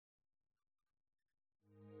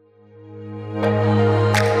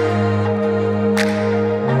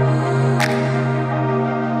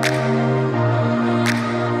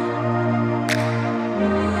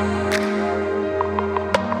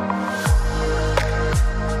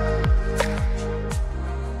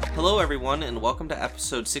everyone, and welcome to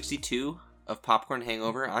episode 62 of Popcorn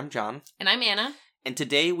Hangover. I'm John. And I'm Anna. And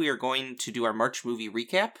today we are going to do our March movie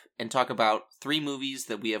recap and talk about 3 movies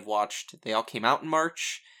that we have watched. They all came out in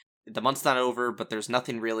March. The month's not over, but there's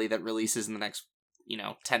nothing really that releases in the next,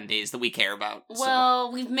 10 days that we care about.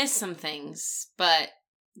 Well, we've missed some things, but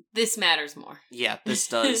this matters more. Yeah, this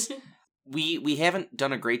does. We haven't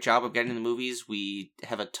done a great job of getting the movies. We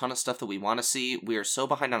have a ton of stuff that we want to see. We are so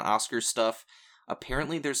behind on Oscars stuff.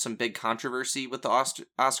 Apparently, there's some big controversy with the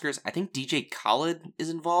Oscars. I think DJ Khaled is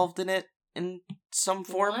involved in it in some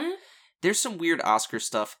form. What? There's some weird Oscar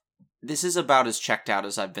stuff. This is about as checked out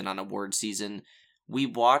as I've been on award season. We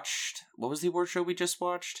watched... What was the award show we just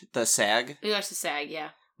watched? The SAG? We watched the SAG, yeah.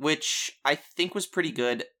 Which I think was pretty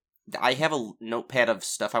good. I have a notepad of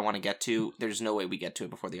stuff I want to get to. There's no way we get to it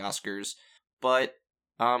before the Oscars. But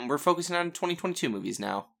we're focusing on 2022 movies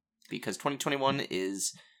now. Because 2021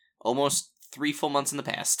 is almost 3 full months in the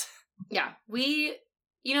past. Yeah, we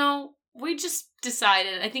just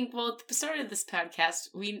decided, I think, at the start of this podcast,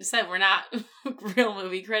 we said we're not real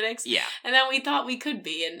movie critics. Yeah. And then we thought we could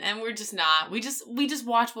be, and we're just not. We just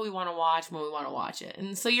watch what we want to watch when we want to watch it.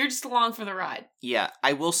 And so you're just along for the ride. Yeah,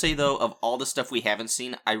 I will say, though, of all the stuff we haven't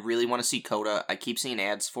seen, I really want to see Coda. I keep seeing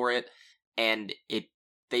ads for it, and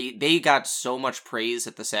they got so much praise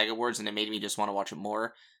at the SAG Awards, and it made me just want to watch it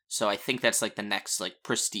more. So I think that's, the next,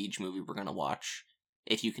 prestige movie we're going to watch.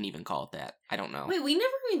 If you can even call it that. I don't know. Wait, we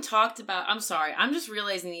never even talked about... I'm sorry. I'm just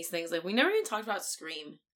realizing these things. We never even talked about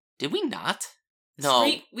Scream. Did we not? No.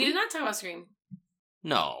 We did not talk about Scream.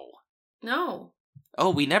 No. No. Oh,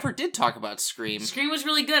 we never did talk about Scream. Scream was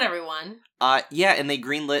really good, everyone. Yeah, and they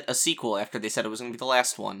greenlit a sequel after they said it was going to be the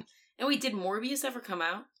last one. And wait, did Morbius ever come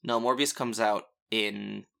out? No, Morbius comes out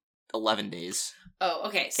in 11 days. Oh,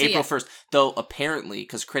 okay. So April 1st. Though, apparently,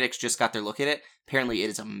 because critics just got their look at it, apparently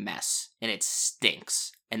it is a mess. And it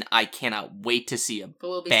stinks. And I cannot wait to see But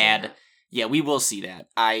we'll be bad... seeing that. Yeah, we will see that.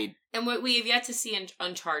 And we have yet to see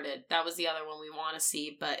Uncharted. That was the other one we want to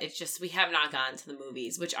see, but it's just, we have not gotten to the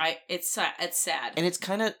movies, which it's sad. And it's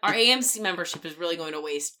kind of... Our AMC membership is really going to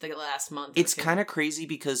waste the last month. It's kind of crazy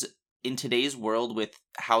because in today's world with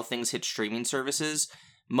how things hit streaming services...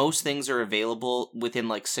 Most things are available within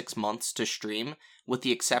 6 months to stream, with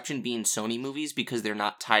the exception being Sony movies because they're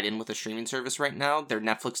not tied in with a streaming service right now. Their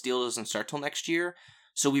Netflix deal doesn't start till next year.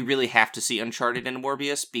 So we really have to see Uncharted and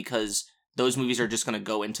Morbius because those movies are just going to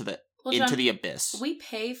go into the the abyss. We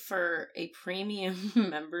pay for a premium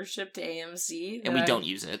membership to AMC. And we don't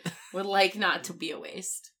use it. Would like not to be a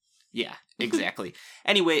waste. Yeah, exactly.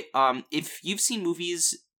 Anyway, if you've seen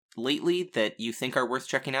movies lately that you think are worth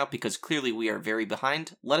checking out, because clearly we are very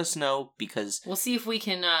behind, let us know, because we'll see if we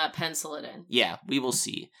can pencil it in. Yeah, we will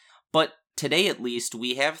see. But today at least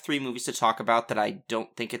we have 3 movies to talk about that I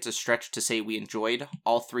don't think it's a stretch to say we enjoyed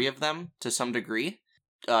all 3 of them to some degree.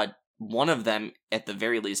 One of them, at the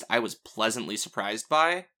very least, I was pleasantly surprised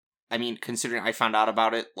by. I mean, considering I found out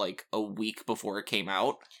about it a week before it came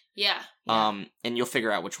out. Yeah. And you'll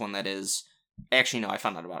figure out which one that is. Actually, no, I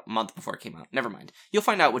found out about it a month before it came out. Never mind. You'll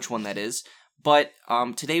find out which one that is. But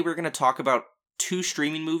today we're going to talk about 2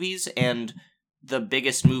 streaming movies and the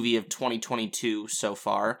biggest movie of 2022 so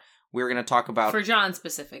far. We're going to talk about... For John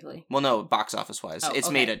specifically. Well, no, box office-wise. Oh, it's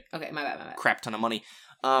okay. made a my bad. crap ton of money.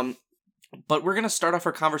 But we're going to start off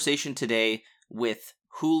our conversation today with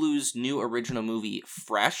Hulu's new original movie,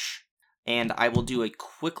 Fresh. And I will do a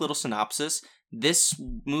quick little synopsis. This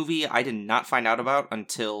movie I did not find out about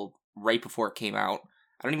until... right before it came out.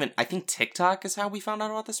 I think TikTok is how we found out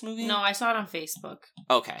about this movie? No, I saw it on Facebook.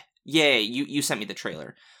 Okay. Yeah, you sent me the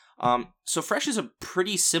trailer. So Fresh is a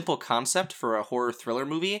pretty simple concept for a horror thriller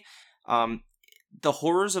movie. The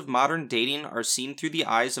horrors of modern dating are seen through the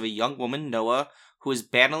eyes of a young woman, Noah, who is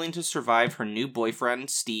battling to survive her new boyfriend,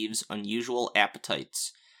 Steve's unusual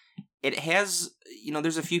appetites. It has,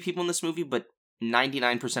 there's a few people in this movie, but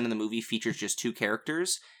 99% of the movie features just 2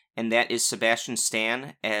 characters. And that is Sebastian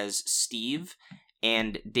Stan as Steve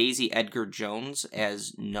and Daisy Edgar Jones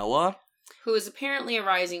as Noah. Who is apparently a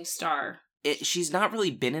rising star. She's not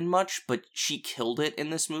really been in much, but she killed it in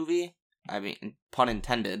this movie. I mean, pun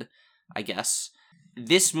intended, I guess.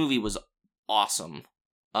 This movie was awesome.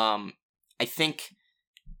 I think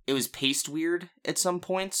it was paced weird at some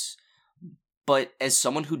points, but as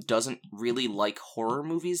someone who doesn't really like horror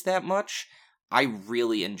movies that much, I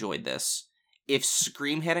really enjoyed this. If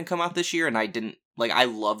Scream hadn't come out this year and I didn't, I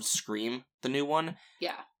loved Scream, the new one.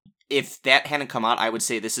 Yeah. If that hadn't come out, I would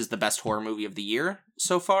say this is the best horror movie of the year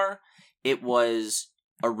so far. It was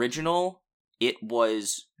original. It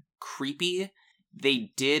was creepy.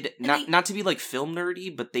 They did, not to be film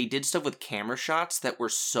nerdy, but they did stuff with camera shots that were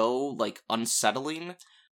so unsettling.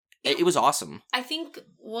 It was awesome. I think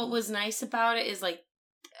what was nice about it is, like,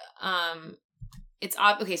 it's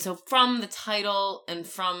okay. So from the title and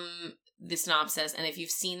from the synopsis, and if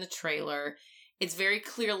you've seen the trailer, it's very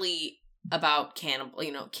clearly about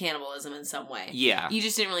cannibalism in some way. Yeah. You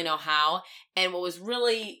just didn't really know how. And what was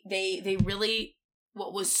really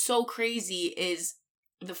what was so crazy is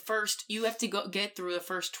you have to get through the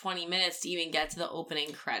first 20 minutes to even get to the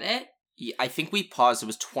opening credit. Yeah, I think we paused. It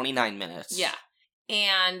was 29 minutes. Yeah.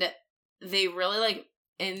 And they really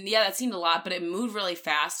that seemed a lot, but it moved really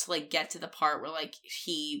fast to get to the part where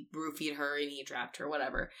he roofied her and he trapped her,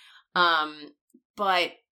 whatever.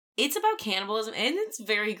 But it's about cannibalism and it's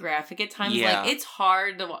very graphic at times. Yeah. It's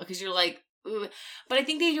hard to watch because you're ooh. But I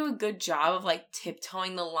think they do a good job of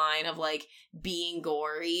tiptoeing the line of being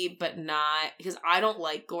gory, but not, because I don't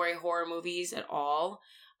like gory horror movies at all.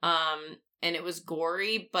 And it was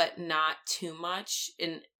gory, but not too much.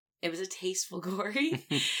 And it was a tasteful gory.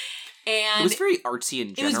 And it was very artsy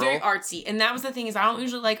in general. It was very artsy. And that was the thing, is I don't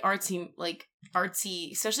usually like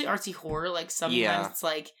artsy, especially artsy horror. Sometimes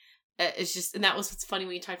it's just, and that was what's funny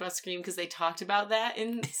when you talked about Scream, because they talked about that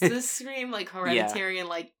in the Scream, Hereditary, and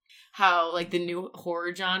how the new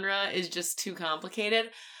horror genre is just too complicated.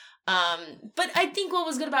 But I think what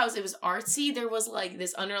was good about it was artsy. There was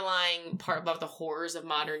this underlying part about the horrors of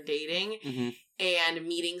modern dating and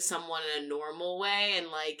meeting someone in a normal way and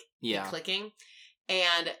clicking.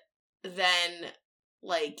 And then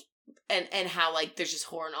and how there's just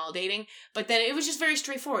horror in all dating. But then it was just very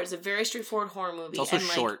straightforward. It's a very straightforward horror movie. It's also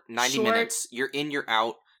short. 90 minutes. You're in, you're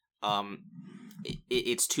out.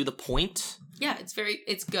 It's to the point. Yeah, it's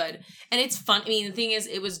good. And it's fun. I mean, the thing is,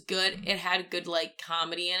 it was good. It had good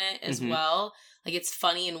comedy in it as well. It's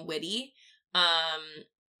funny and witty.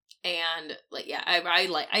 And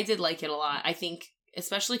I did like it a lot. I think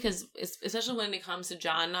especially when it comes to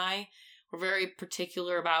John and I, we're very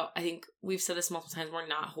particular about, I think we've said this multiple times, we're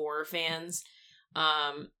not horror fans.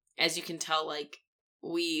 As you can tell,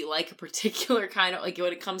 we like a particular kind of,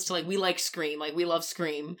 when it comes to, we like Scream. We love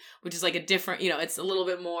Scream, which is, a different, it's a little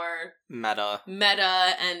bit more... Meta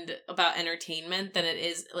and about entertainment than it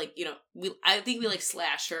is, I think we like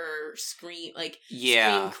slasher, Scream,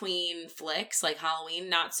 Scream Queen flicks, Halloween,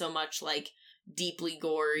 not so much, deeply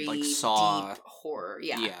gory, Saw. Deep horror.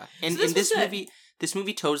 Yeah. Yeah. And so in this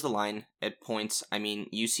movie toes the line at points. I mean,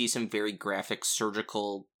 you see some very graphic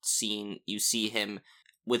surgical scene. You see him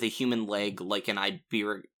with a human leg like an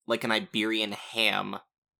Iberian ham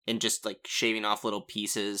and just shaving off little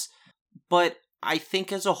pieces. But I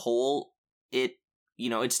think as a whole, it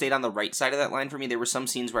stayed on the right side of that line for me. There were some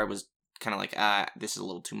scenes where I was kind of this is a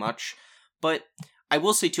little too much. But I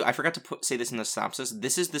will say too, I forgot to say this in the synopsis.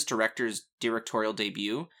 This is this director's directorial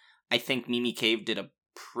debut. I think Mimi Cave did a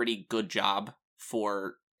pretty good job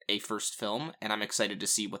for a first film, and I'm excited to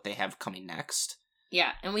see what they have coming next.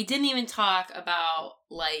 Yeah, and we didn't even talk about,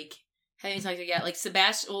 haven't even talked yet,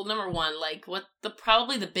 Sebastian, well, number one,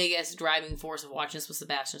 probably the biggest driving force of watching this was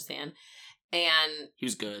Sebastian Stan. And he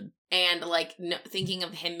was good. And, thinking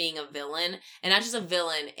of him being a villain, and not just a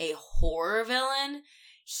villain, a horror villain,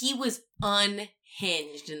 he was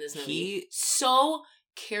unhinged in this movie. So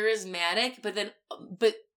charismatic,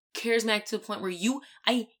 but charismatic to the point where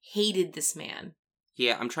I hated this man.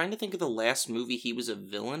 Yeah, I'm trying to think of the last movie he was a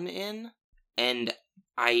villain in, and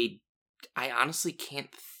I honestly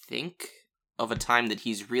can't think of a time that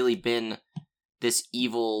he's really been this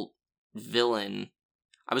evil villain.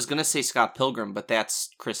 I was gonna say Scott Pilgrim, but that's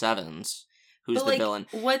Chris Evans, who's the villain.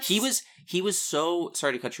 He was so,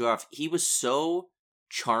 sorry to cut you off, he was so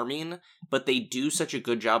charming, but they do such a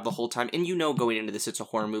good job the whole time, and going into this, it's a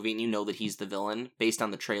horror movie, and that he's the villain based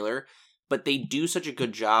on the trailer, but they do such a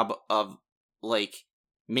good job of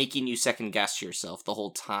making you second guess yourself the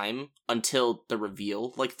whole time until the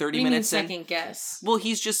reveal, 30 minutes in. Second guess? Well,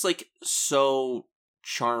 he's just so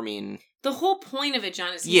charming. The whole point of it,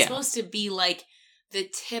 John, is he's supposed to be the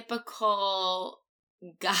typical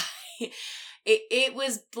guy. It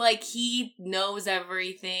was he knows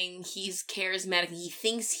everything. He's charismatic. He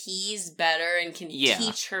thinks he's better and can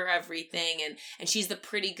teach her everything. And she's the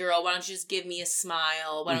pretty girl. Why don't you just give me a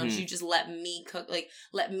smile? Why don't you just let me cook?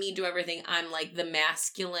 Let me do everything. I'm the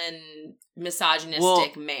masculine,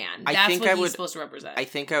 misogynistic man. That's what he's supposed to represent. I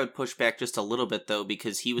think I would push back just a little bit, though,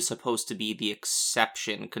 because he was supposed to be the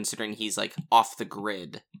exception, considering he's off the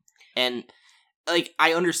grid. And...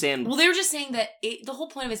 I understand. Well, they were just saying that the whole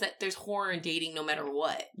point of it is that there's horror in dating no matter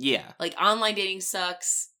what. Yeah. Online dating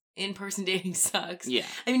sucks. In-person dating sucks. Yeah.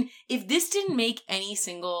 I mean, if this didn't make any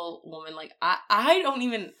single woman, I'm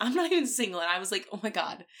not even single, and I was oh my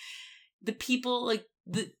God. The people,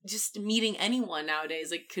 just meeting anyone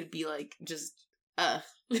nowadays, could be, just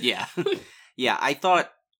Yeah. Yeah, I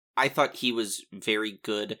thought he was very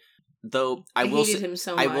good. Though I will hated say, him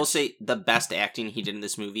so much. I will say the best acting he did in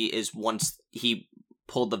this movie is once he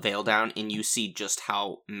pulled the veil down and you see just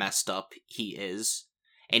how messed up he is.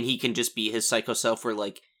 And he can just be his psycho self where,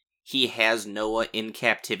 like, he has Noah in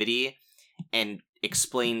captivity and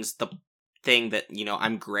explains the thing that, you know,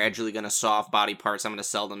 I'm gradually going to saw off body parts, I'm going to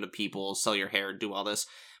sell them to people, sell your hair, do all this.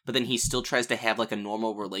 But then he still tries to have, like, a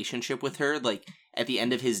normal relationship with her. Like, at the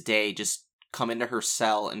end of his day, just come into her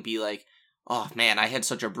cell and be like, oh man, I had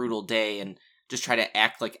such a brutal day, and just try to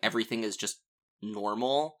act like everything is just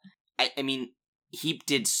normal. I mean, he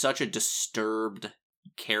did such a disturbed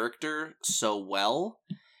character so well.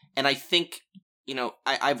 And I think, you know,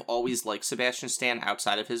 I've always liked Sebastian Stan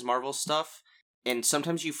outside of his Marvel stuff. And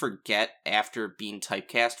sometimes you forget after being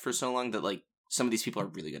typecast for so long that, like, some of these people are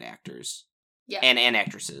really good actors. Yeah. And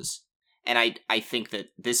actresses. And I think that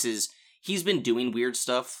this is... He's been doing weird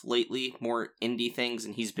stuff lately, more indie things,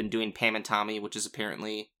 and he's been doing Pam and Tommy, which is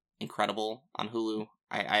apparently incredible on Hulu.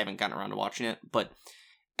 I haven't gotten around to watching it, but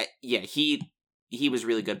yeah, he was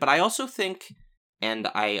really good. But I also think, and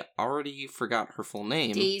I already forgot her full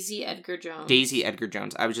name. Daisy Edgar Jones. Daisy Edgar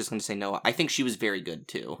Jones. I was just going to say Noah. I think she was very good,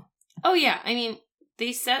 too. Oh, yeah. I mean,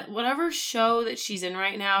 they said whatever show that she's in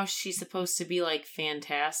right now, she's supposed to be, like,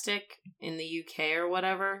 fantastic in the UK or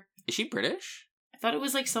whatever. Is she British? I thought it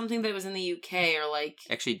was, like, something that was in the UK or, like...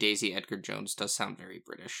 Actually, Daisy Edgar Jones does sound very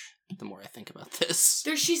British, the more I think about this.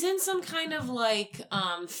 She's in some kind of, like,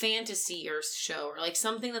 fantasy or show, or, like,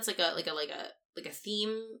 something that's, like a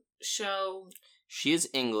theme show. She is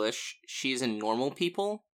English. She's in Normal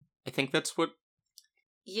People. I think that's what...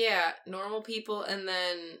 Yeah, Normal People, and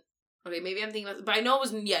then... Okay, maybe I'm thinking about... But I know it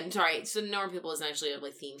was... Yeah, sorry. So Normal People isn't actually a,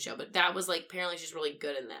 like, theme show, but that was, like, apparently she's really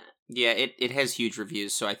good in that. Yeah, it has huge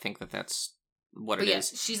reviews, so I think that's what it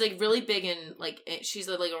is. She's, like, really big in, like... She's,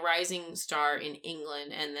 like, a rising star in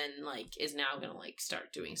England, and then, like, is now gonna, like,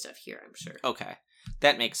 start doing stuff here, I'm sure. Okay.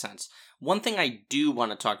 That makes sense. One thing I do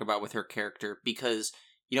want to talk about with her character, because,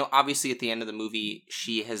 you know, obviously at the end of the movie,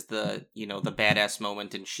 she has the, you know, the badass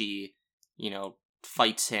moment, and she, you know,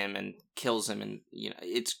 fights him and kills him, and, you know,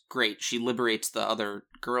 it's great. She liberates the other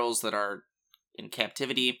girls that are in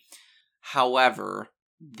captivity. However,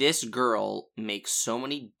 this girl makes so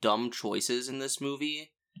many dumb choices in this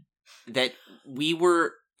movie that we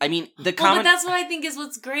were... I mean, the Well, but that's what I think is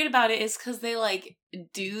what's great about it, is because they, like,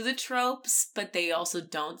 do the tropes, but they also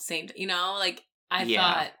don't say... You know? Like, I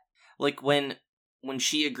thought... Like, when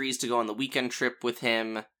she agrees to go on the weekend trip with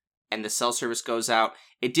him... and the cell service goes out.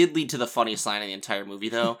 It did lead to the funniest line in the entire movie,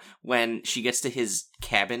 though, when she gets to his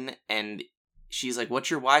cabin, and she's like,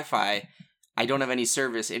 what's your Wi-Fi? I don't have any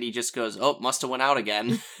service, and he just goes, oh, must have went out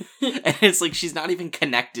again. And it's like, she's not even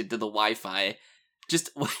connected to the Wi-Fi.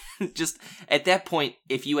 Just at that point,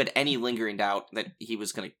 if you had any lingering doubt that he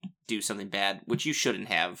was going to do something bad, which you shouldn't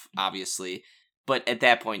have, obviously, but at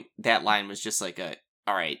that point, that line was just like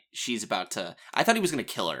all right, she's about to... I thought he was going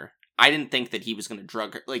to kill her. I didn't think that he was going to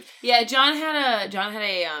drug her. Like, yeah, John had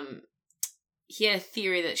a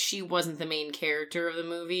theory that she wasn't the main character of the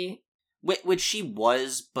movie, which she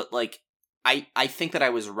was, but like, I think that I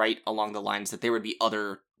was right along the lines that there would be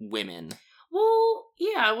other women. Well,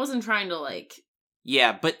 yeah, I wasn't trying to like,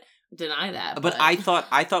 yeah, but deny that. But I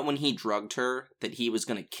thought when he drugged her that he was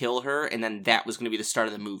going to kill her, and then that was going to be the start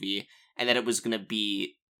of the movie, and that it was going to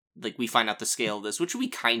be like we find out the scale of this, which we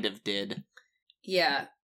kind of did. Yeah.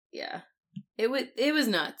 Yeah, it was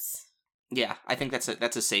nuts. Yeah, I think that's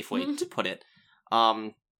a safe way to put it.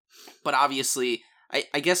 But obviously,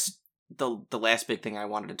 I guess the last big thing I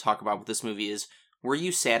wanted to talk about with this movie is, were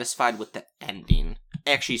you satisfied with the ending?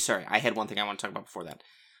 Actually, sorry, I had one thing I want to talk about before that.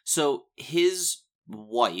 So his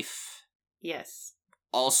wife, yes,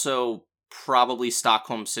 also probably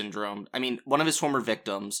Stockholm Syndrome. I mean, one of his former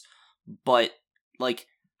victims, but like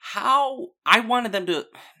how I wanted them to.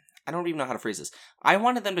 I don't even know how to phrase this. I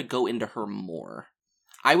wanted them to go into her more.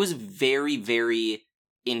 I was very, very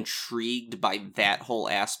intrigued by that whole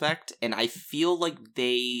aspect, and I feel like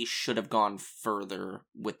they should have gone further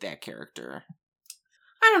with that character.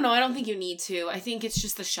 I don't know. I don't think you need to. I think it's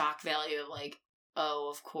just the shock value of like,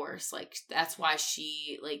 oh, of course. Like, that's why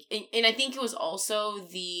she, like... And I think it was also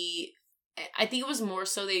I think it was more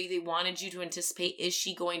so they wanted you to anticipate, is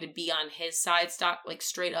she going to be on his side, like,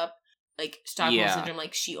 straight up? Like, Stockholm Syndrome,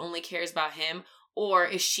 like, she only cares about him, or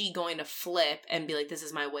is she going to flip and be like, this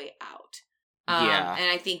is my way out? Yeah.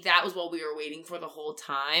 And I think that was what we were waiting for the whole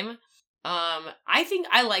time. I think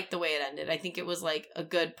I liked the way it ended. I think it was, like, a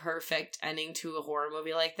good, perfect ending to a horror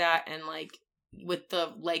movie like that, and, like, with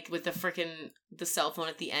the freaking the cell phone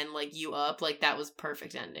at the end, like you up, like that was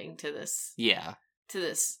perfect ending to this. Yeah. To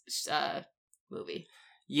this movie.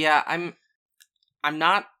 Yeah, I'm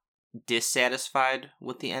not dissatisfied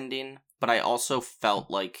with the ending, but I also felt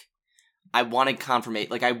like I wanted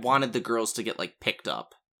confirmation. Like, I wanted the girls to get, like, picked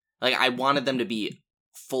up. Like, I wanted them to be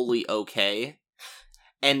fully okay.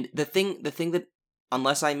 And the thing that,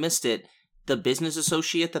 unless I missed it, the business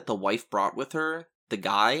associate that the wife brought with her, the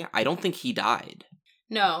guy, I don't think he died.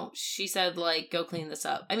 No, she said, like, go clean this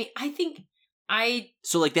up. I mean, I think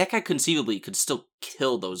So, like, that guy conceivably could still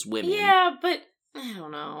kill those women. Yeah, but I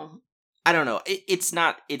don't know. It's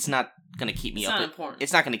not gonna keep me up. It's not important.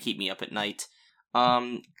 It's not gonna keep me up at night.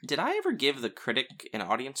 Did I ever give the critic an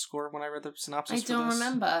audience score when I read the synopsis? I don't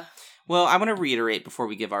remember. Well, I want to reiterate before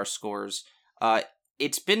we give our scores.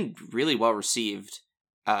 It's been really well received.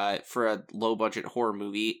 For a low budget horror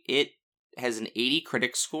movie, it has an 80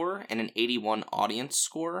 critic score and an 81 audience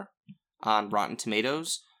score on Rotten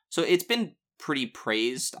Tomatoes. So it's been pretty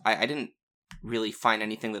praised. I didn't really find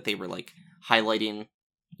anything that they were like highlighting,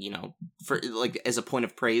 for like as a point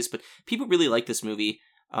of praise, but people really like this movie.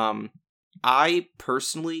 I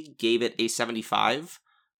personally gave it a 75,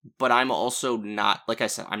 but I'm also not, like I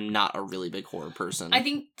said, I'm not a really big horror person. I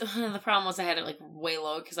think the problem was I had it like way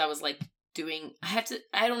low because I was like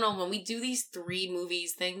I don't know, when we do these 3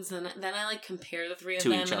 movies things, then I like compare the 3 of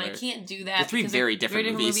them, and I can't do that. They're 3 very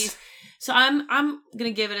different movies. So I'm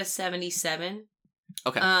gonna give it a 77.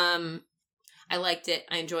 Okay. I liked it.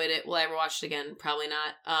 I enjoyed it. Will I ever watch it again? Probably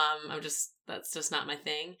not. That's just not my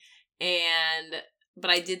thing. But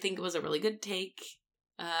I did think it was a really good take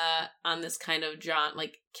on this kind of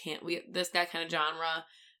that kind of genre.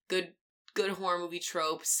 Good horror movie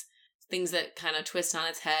tropes, things that kind of twist on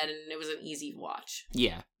its head, and it was an easy watch.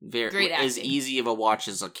 Yeah, very great acting. As easy of a watch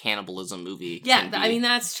as a cannibalism movie. Yeah, I mean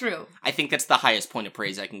that's true. I think that's the highest point of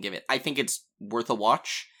praise I can give it. I think it's worth a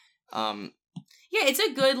watch. Yeah, it's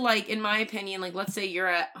a good, like, in my opinion, like, let's say you're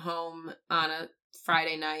at home on a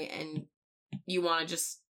Friday night and you want to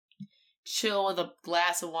just chill with a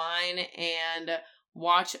glass of wine and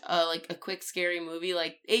watch a quick scary movie.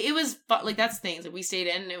 Like, it was fun. Like, that's things. Like, we stayed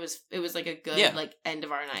in and it was like a good like end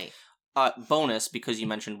of our night. Bonus, because you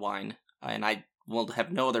mentioned wine, and I will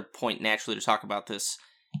have no other point naturally to talk about this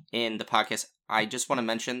in the podcast. I just want to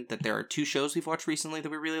mention that there are 2 shows we've watched recently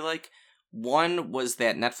that we really like. One was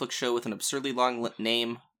that Netflix show with an absurdly long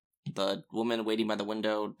name, The Woman Waiting by the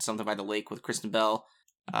Window, something by the lake with Kristen Bell.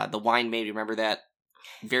 The wine made me remember that.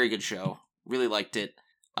 Very good show. Really liked it.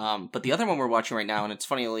 But the other one we're watching right now, and it's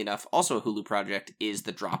funnily enough also a Hulu project, is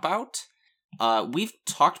The Dropout. We've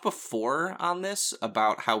talked before on this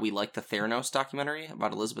about how we like the Theranos documentary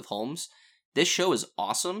about Elizabeth Holmes. This show is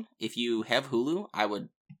awesome. If you have Hulu, I would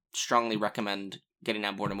strongly recommend getting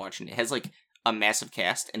on board and watching it. It has like a massive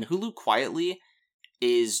cast, and Hulu quietly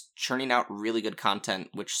is churning out really good content,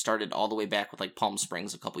 which started all the way back with like Palm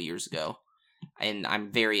Springs a couple years ago. And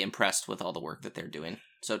I'm very impressed with all the work that they're doing.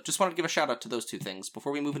 So just wanted to give a shout out to those 2 things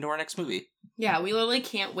before we move into our next movie. Yeah, we literally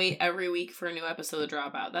can't wait every week for a new episode to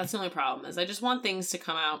drop out. That's the only problem, is I just want things to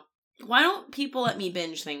come out. Why don't people let me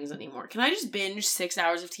binge things anymore? Can I just binge 6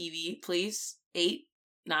 hours of TV, please? 8?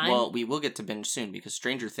 9? Well, we will get to binge soon because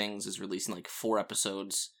Stranger Things is releasing like 4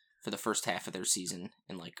 episodes for the first half of their season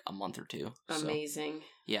in like a month or 2. Amazing. So,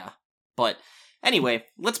 yeah. But anyway,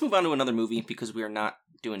 let's move on to another movie because we are not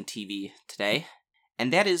doing TV today.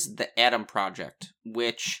 And that is The Adam Project,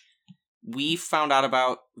 which we found out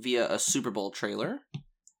about via a Super Bowl trailer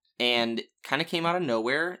and kind of came out of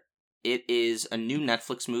nowhere. It is a new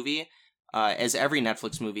Netflix movie. As every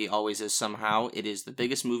Netflix movie always is somehow, it is the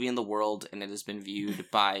biggest movie in the world, and it has been viewed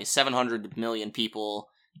by 700 million people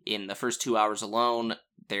in the first 2 hours alone.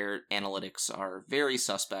 Their analytics are very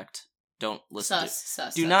suspect. Don't listen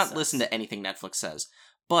do not listen to anything Netflix says.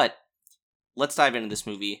 But let's dive into this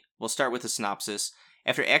movie. We'll start with a synopsis.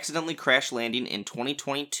 After accidentally crash landing in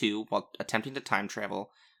 2022 while attempting to time travel,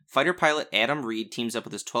 fighter pilot Adam Reed teams up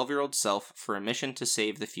with his 12-year-old self for a mission to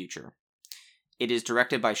save the future. It is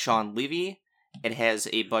directed by Sean Levy. It has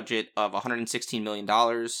a budget of $116 million.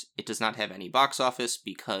 It does not have any box office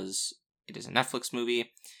because it is a Netflix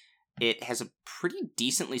movie. It has a pretty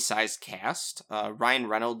decently sized cast. Ryan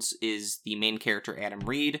Reynolds is the main character, Adam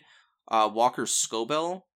Reed. Walker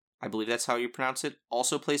Scobell, I believe that's how you pronounce it,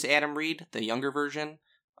 also plays Adam Reed, the younger version,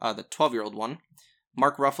 the 12-year-old one.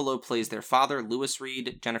 Mark Ruffalo plays their father, Lewis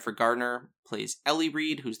Reed. Jennifer Gardner plays Ellie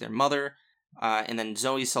Reed, who's their mother. And then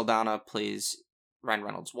Zoe Saldana plays Ryan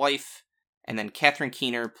Reynolds' wife. And then Catherine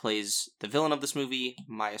Keener plays the villain of this movie,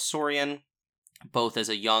 Maya Sorian, both as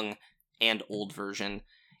a young and old version.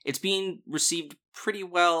 It's being received pretty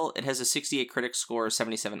well. It has a 68 critic score,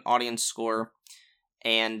 77 audience score,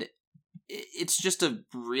 and it's just a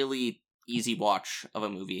really easy watch of a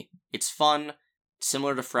movie. It's fun,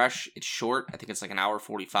 similar to Fresh. It's short. I think it's like an hour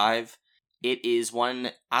 45. It is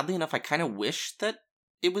one, oddly enough, I kind of wish that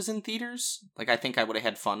it was in theaters. Like, I think I would have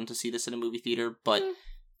had fun to see this in a movie theater, but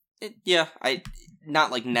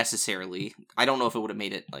not like necessarily. I don't know if it would have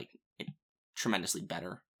made it like tremendously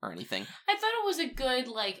better or anything. I thought it was a good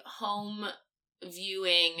like home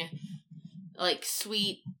viewing, like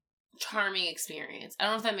sweet, charming experience. I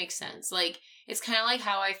don't know if that makes sense. Like, it's kind of like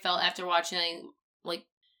how I felt after watching like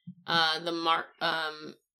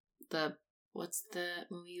what's the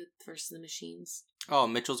movie versus the Machines? Oh,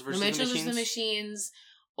 Mitchell's versus the Machines. Mitchell's versus the Machines.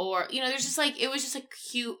 Or, there's just like, it was just a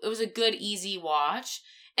cute, it was a good, easy watch.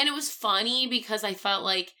 And it was funny because I felt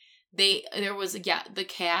like the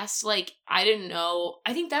cast, like, I didn't know.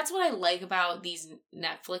 I think that's what I like about these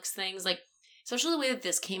Netflix things. Like, especially the way that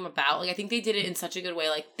this came about. Like, I think they did it in such a good way.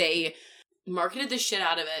 Like, they marketed the shit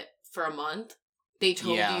out of it for a month. They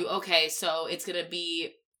told you, okay, so it's going to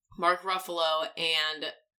be Mark Ruffalo and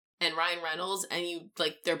Ryan Reynolds, and you,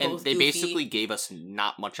 like, they're both And they goofy. basically gave us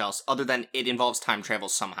not much else, other than it involves time travel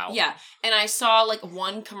somehow. Yeah, and I saw, like,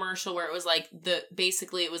 one commercial where it was, like,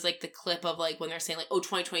 basically it was, like, the clip of, like, when they're saying, like,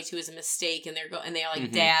 2022 is a mistake, and they are,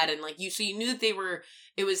 like, dad, and, like, so you knew that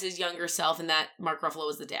it was his younger self, and that Mark Ruffalo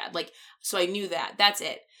was the dad. Like, so I knew that. That's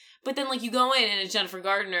it. But then, like, you go in, and it's Jennifer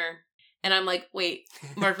Gardner, and I'm like, wait,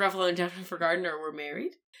 Mark Ruffalo and Jennifer Gardner were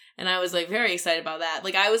married? And I was, like, very excited about that.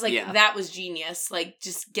 Like, I was like, That was genius. Like,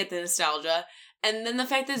 just get the nostalgia. And then the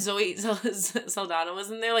fact that Zoe Saldana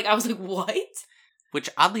was in there, like, I was like, what? Which,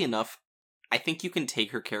 oddly enough, I think you can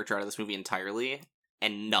take her character out of this movie entirely,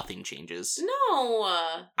 and nothing changes.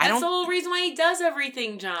 No! That's the whole reason why he does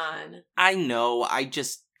everything, John. I know, I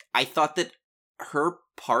thought that her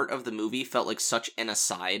part of the movie felt like such an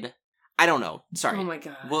aside. I don't know. Sorry. Oh my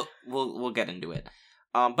god. We'll get into it.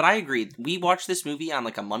 But I agree. We watched this movie on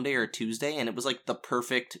like a Monday or a Tuesday, and it was like the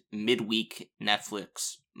perfect midweek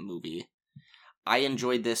Netflix movie. I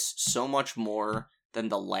enjoyed this so much more than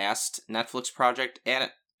the last Netflix project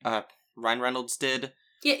Ryan Reynolds did.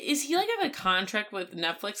 Yeah, is he like have a contract with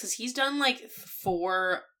Netflix? Because he's done like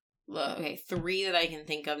 3 that I can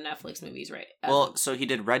think of Netflix movies, right? Well, so he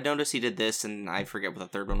did Red Notice, he did this, and I forget what the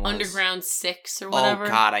third one was. Underground 6 or whatever. Oh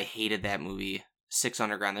god, I hated that movie. 6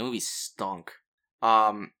 Underground. That movie stunk.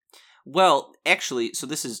 Well, actually, so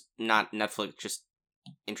this is not Netflix, just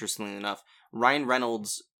interestingly enough, Ryan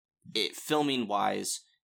Reynolds, filming-wise,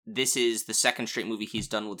 this is the second straight movie he's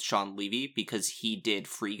done with Sean Levy, because he did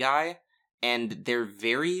Free Guy, and they're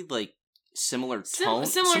very, like, similar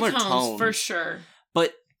tones. Similar tones, for sure.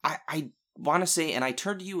 But I want to say, and I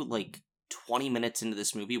turned to you, like, 20 minutes into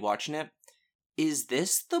this movie watching it, is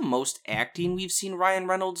this the most acting we've seen Ryan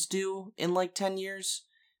Reynolds do in, like, 10 years?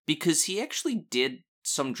 Because he actually did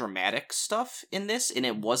some dramatic stuff in this, and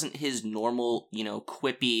it wasn't his normal,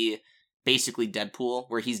 quippy, basically Deadpool,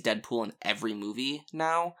 where he's Deadpool in every movie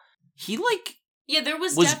now. He, like, there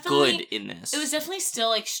was good in this. It was definitely still,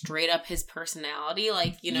 like, straight up his personality,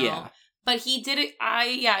 like, Yeah. But he did it,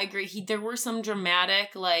 I agree, there were some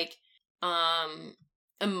dramatic, like,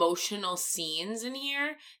 emotional scenes in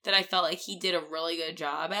here that I felt like he did a really good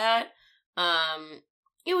job at.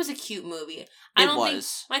 It was a cute movie.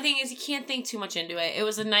 My thing is, you can't think too much into it. It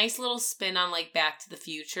was a nice little spin on, like, Back to the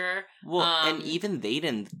Future. Well, and even they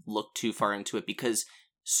didn't look too far into it, because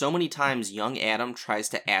so many times young Adam tries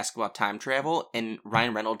to ask about time travel, and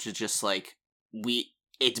Ryan Reynolds is just like,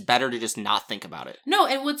 it's better to just not think about it. No,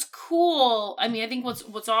 and what's cool, I mean, I think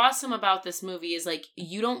what's awesome about this movie is, like,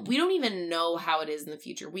 we don't even know how it is in the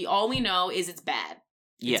future. All we know is it's bad.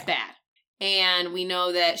 It's bad. And we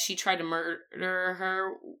know that she tried to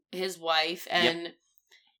murder his wife, and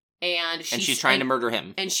she's trying to murder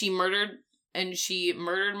him. And she murdered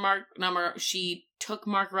Mark. She took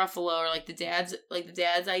Mark Ruffalo, or like the dad's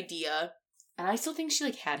idea, and I still think she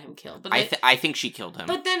like had him killed. But I think she killed him.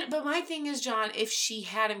 But my thing is, John, if she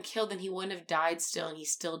had him killed, then he wouldn't have died still, and he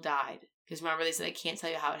still died. Because remember, they said I can't tell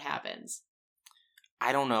you how it happens.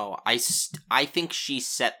 I don't know. I think she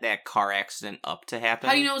set that car accident up to happen.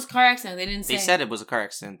 How do you know it was a car accident? They didn't say. They said it was a car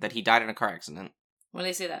accident, that he died in a car accident. When did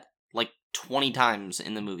they say that? Like 20 times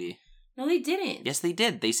in the movie. No, they didn't. Yes, they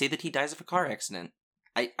did. They say that he dies of a car accident.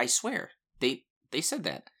 I swear. They said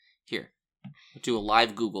that. Here. We'll do a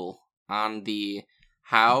live Google on the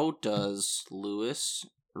How Does Louis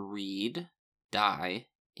Reed Die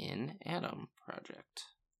in Adam project.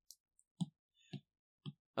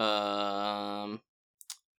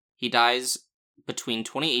 He dies between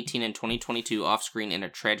 2018 and 2022 off screen in a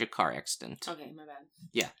tragic car accident. Okay, my bad.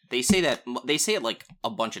 Yeah, they say it like a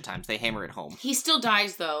bunch of times. They hammer it home. He still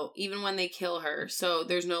dies though, even when they kill her. So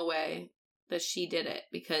there's no way that she did it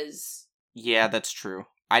because. Yeah, that's true.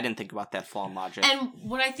 I didn't think about that flaw in logic. And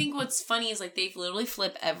what's funny is like they literally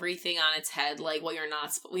flip everything on its head, like what you're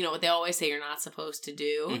not, what they always say you're not supposed to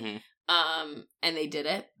do. Mm-hmm. And they did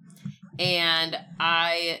it, and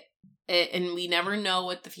and we never know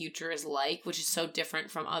what the future is like, which is so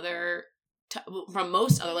different from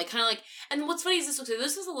most other, like kind of like. And what's funny is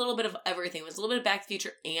this is a little bit of everything. It was a little bit of Back to the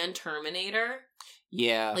Future and Terminator.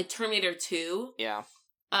 Yeah, like Terminator 2. Yeah.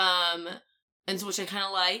 And so, which I kind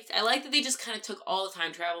of liked. I like that they just kind of took all the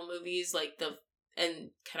time travel movies, and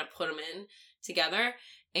kind of put them in together,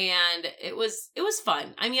 and it was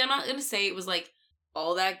fun. I mean, I'm not gonna say it was like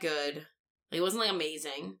all that good. It wasn't like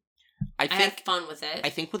amazing. I had fun with it. I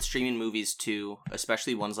think with streaming movies too,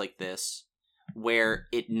 especially ones like this, where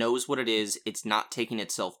it knows what it is, it's not taking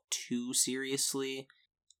itself too seriously.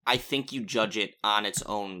 I think you judge it on its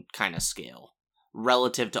own kind of scale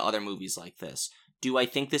relative to other movies like this. Do I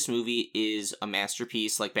think this movie is a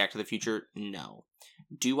masterpiece like Back to the Future? No.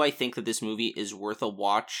 Do I think that this movie is worth a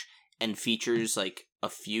watch and features like a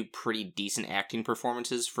few pretty decent acting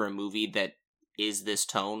performances for a movie that is this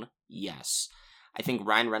tone? Yes. I think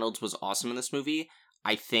Ryan Reynolds was awesome in this movie.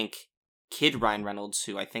 I think kid Ryan Reynolds,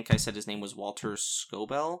 who I think I said his name was Walter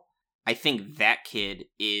Scobell, I think that kid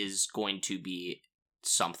is going to be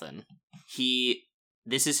something.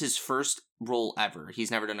 This is his first role ever. He's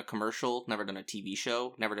never done a commercial, never done a TV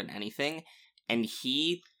show, never done anything. And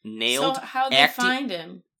he nailed So how'd they find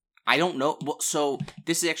him? I don't know. Well, so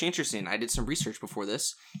this is actually interesting. I did some research before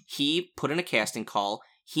this. He put in a casting call.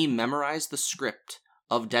 He memorized the script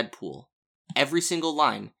of Deadpool, every single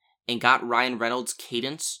line, and got Ryan Reynolds'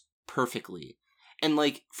 cadence perfectly. And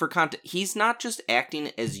like, for context, he's not just acting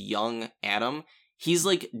as young Adam. He's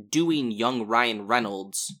like doing young Ryan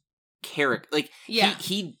Reynolds character. Like, yeah.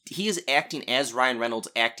 he is acting as Ryan Reynolds,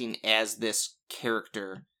 acting as this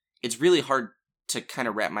character. It's really hard to kind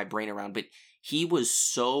of wrap my brain around, but he was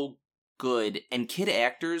so good. And kid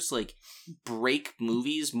actors like break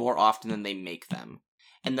movies more often than they make them.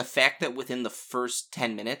 And the fact that within the first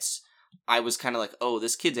 10 minutes, I was kind of like, oh,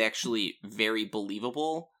 this kid's actually very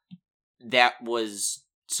believable. That was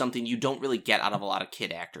something you don't really get out of a lot of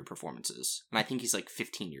kid actor performances. And I think he's like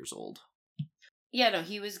 15 years old. Yeah, no,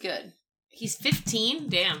 he was good. He's 15?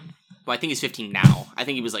 Damn. Well, I think he's 15 now. I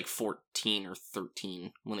think he was like 14 or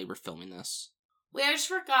 13 when they were filming this. Wait, I just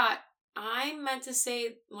forgot. I meant to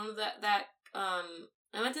say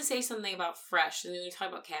I meant to say something about Fresh, and then we talk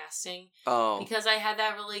about casting. Oh. Because I had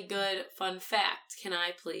that really good fun fact. Can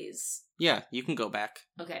I please? Yeah, you can go back.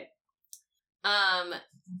 Okay.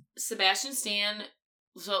 Sebastian Stan,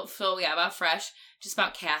 so yeah, about Fresh, just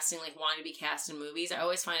about casting, like wanting to be cast in movies. I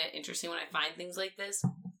always find it interesting when I find things like this.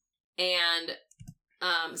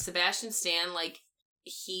 And Sebastian Stan, like,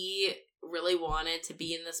 he really wanted to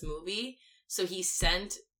be in this movie, so he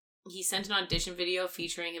sent an audition video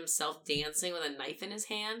featuring himself dancing with a knife in his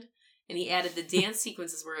hand, and he added the dance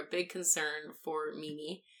sequences were a big concern for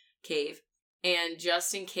Mimi Cave, and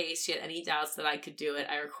just in case she had any doubts that I could do it,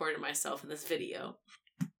 I recorded myself in this video.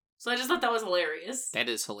 So I just thought that was hilarious. That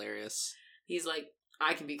is hilarious. He's like,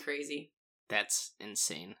 I can be crazy. That's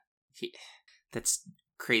insane. That's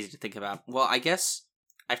crazy to think about. Well, I guess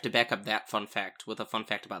I have to back up that fun fact with a fun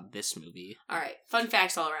fact about this movie. Alright, fun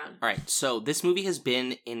facts all around. Alright, so this movie has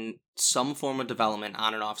been in some form of development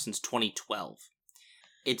on and off since 2012.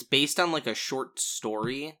 It's based on like a short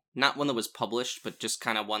story, not one that was published, but just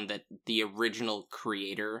kind of one that the original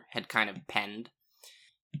creator had kind of penned.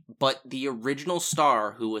 But the original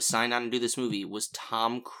star who was signed on to do this movie was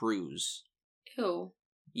Tom Cruise. Ew.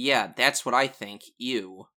 Yeah, that's what I think.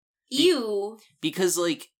 Ew. Ew. Because,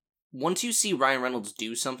 like, once you see Ryan Reynolds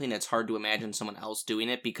do something, it's hard to imagine someone else doing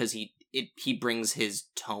it because he brings his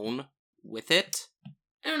tone with it.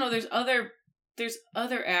 I don't know, there's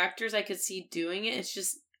other actors I could see doing it. It's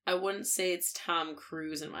just, I wouldn't say it's Tom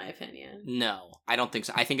Cruise in my opinion. No, I don't think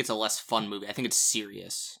so. I think it's a less fun movie. I think it's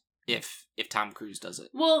serious if Tom Cruise does it.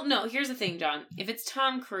 Well, no, here's the thing, John. If it's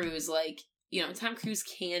Tom Cruise, like, you know, Tom Cruise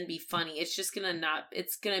can be funny. It's just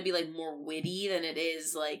it's gonna be, like, more witty than it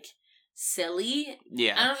is, like, silly.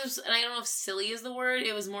 Yeah. I don't know if silly is the word.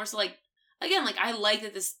 It was more so, like, again, like, I like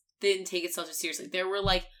that this didn't take itself too seriously. There were,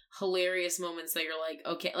 like, hilarious moments that you're like,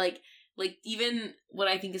 okay, like even what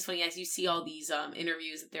I think is funny as you see all these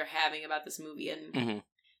interviews that they're having about this movie, and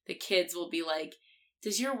the kids will be like,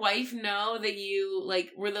 does your wife know that you,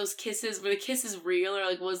 like, were the kisses real, or,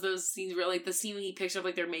 like, was those scenes real? Like, the scene when he picks up,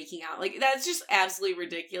 like, they're making out. Like, that's just absolutely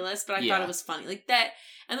ridiculous, but I thought it was funny. Like, that,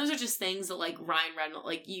 and those are just things that, like, Ryan Reynolds,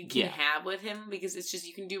 like, you can have with him, because it's just,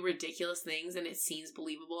 you can do ridiculous things, and it seems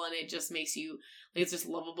believable, and it just makes you, like, it's just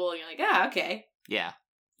lovable, and you're like, okay. Yeah.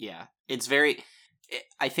 Yeah. It's very,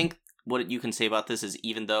 I think what you can say about this is,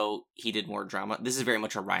 even though he did more drama, this is very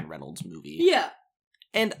much a Ryan Reynolds movie. Yeah.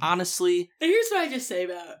 And honestly... And here's what I just say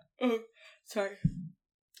about it. Oh, sorry.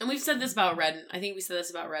 And we've said this about Red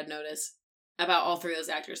Notice, about all three of those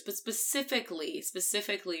actors, but specifically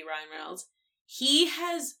Ryan Reynolds. He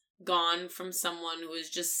has gone from someone who is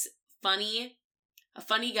just funny, a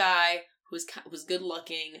funny guy who was good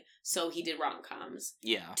looking, so he did rom-coms.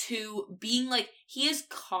 Yeah. To being like, he has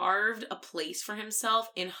carved a place for himself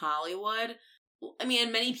in Hollywood. I mean,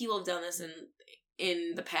 and many people have done this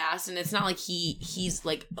in the past, and it's not like he's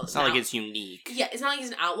like... It's not like it's unique. Yeah, it's not like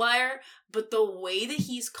he's an outlier, but the way that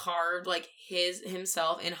he's carved, like,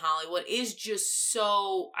 himself in Hollywood is just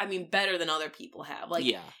so, I mean, better than other people have. Like,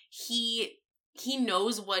 yeah. He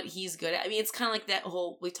knows what he's good at. I mean, it's kind of like that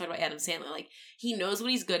whole, we talked about Adam Sandler, like, he knows what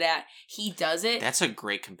he's good at, he does it. That's a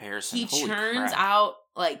great comparison. He Holy churns crap. out,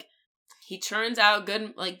 like,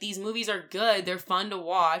 good, like, these movies are good, they're fun to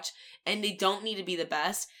watch, and they don't need to be the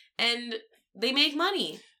best, and they make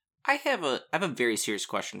money. I have a very serious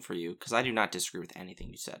question for you, because I do not disagree with anything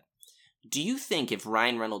you said. Do you think if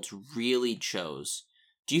Ryan Reynolds really chose,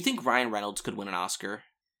 do you think Ryan Reynolds could win an Oscar?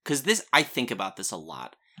 Because I think about this a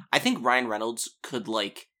lot. I think Ryan Reynolds could,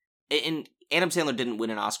 like, and Adam Sandler didn't win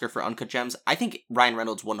an Oscar for Uncut Gems. I think Ryan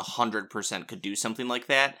Reynolds 100% could do something like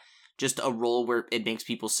that. Just a role where it makes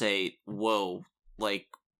people say, whoa, like,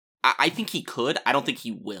 I think he could. I don't think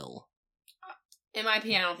he will. In my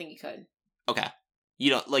opinion, I don't think he could. Okay. You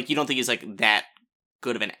don't think he's, like, that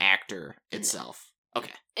good of an actor itself.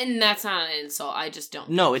 Okay. And that's not an insult. I just don't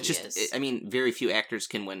No, think it's just, is. I mean, very few actors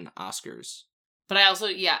can win Oscars. But I also,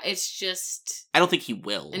 it's just... I don't think he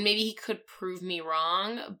will. And maybe he could prove me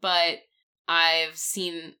wrong, but I've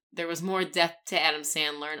seen there was more depth to Adam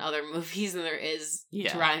Sandler in other movies than there is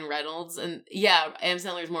to Ryan Reynolds. And Adam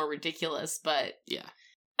Sandler is more ridiculous, but... Yeah.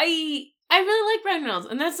 I really like Ryan Reynolds,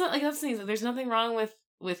 and that's not, like, that's the thing, there's nothing wrong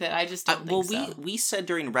with it. I just don't think so. We said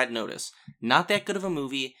during Red Notice, not that good of a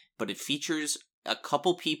movie, but it features a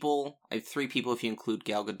couple people, 3 people if you include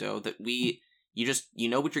Gal Gadot, that you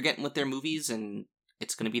know what you're getting with their movies, and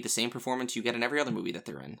it's going to be the same performance you get in every other movie that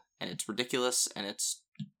they're in. And it's ridiculous, and it's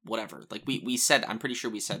whatever. Like, we said, I'm pretty sure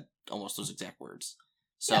we said almost those exact words.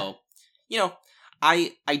 So,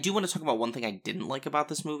 I do want to talk about one thing I didn't like about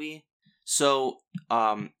this movie. So,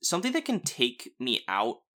 something that can take me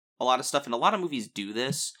out a lot of stuff, and a lot of movies do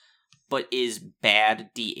this, but is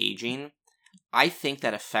bad de-aging. I think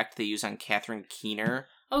that effect they use on Catherine Keener.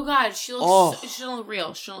 Oh god, she don't look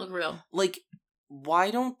real. She don't look real. Like,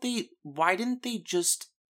 why didn't they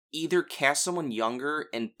just either cast someone younger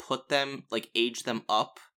and put them, like, age them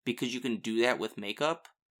up, because you can do that with makeup,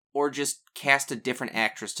 or just cast a different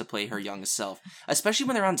actress to play her young self. Especially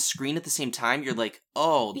when they're on screen at the same time, you're like,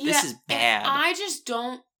 oh, this is bad. I just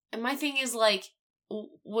don't, and my thing is, like,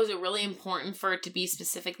 was it really important for it to be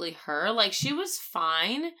specifically her? Like, she was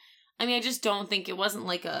fine. I mean, I just don't think it wasn't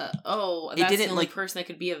like that's the only person that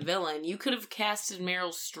could be a villain. You could have casted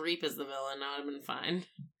Meryl Streep as the villain. That would have been fine.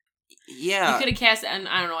 Yeah. You could have cast, and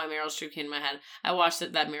I don't know why Meryl Streep came in my head. I watched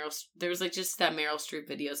there was like just that Meryl Streep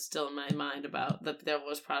video still in my mind about the Devil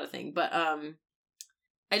Wears Prada thing. But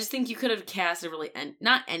I just think you could have casted really,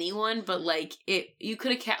 not anyone, but like you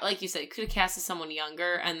could have like you said, you could have casted someone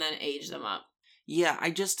younger and then aged them up. Yeah, I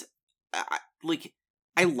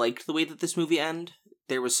liked the way that this movie ended.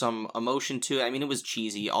 There was some emotion to it. I mean, it was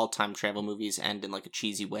cheesy. All time travel movies end in like a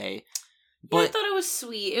cheesy way. But I thought it was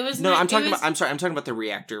sweet. It was I'm talking about the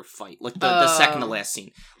reactor fight, like the second to last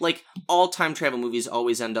scene. Like, all time travel movies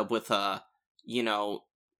always end up with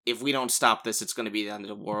if we don't stop this, it's going to be the end of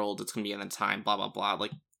the world. It's going to be the end of time. Blah blah blah.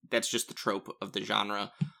 Like, that's just the trope of the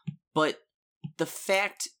genre. But the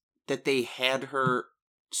fact that they had her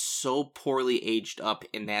so poorly aged up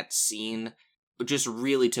in that scene just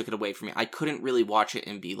really took it away from me. I couldn't really watch it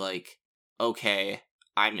and be like, okay,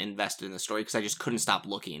 I'm invested in the story, because I just couldn't stop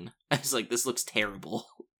looking. I was like, this looks terrible.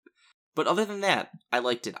 But other than that, I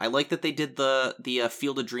liked it. I liked that they did the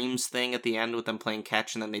Field of Dreams thing at the end with them playing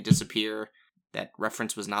catch and then they disappear. That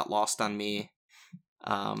reference was not lost on me.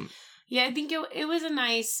 Yeah, I think it was a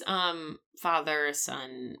nice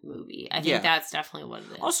father-son movie. I think that's definitely what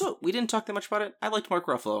it is. Also, we didn't talk that much about it. I liked Mark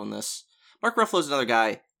Ruffalo in this. Mark Ruffalo's another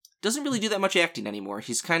guy. Doesn't really do that much acting anymore.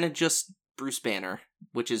 He's kind of just Bruce Banner,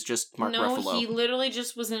 which is just Mark no, Ruffalo. He literally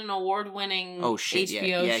just was in an award-winning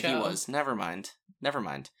HBO yeah, show. he was. Never mind.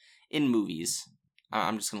 In movies.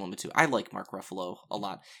 I'm just going to limit to. I like Mark Ruffalo a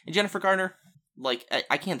lot. And Jennifer Garner, like,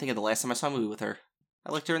 I can't think of the last time I saw a movie with her.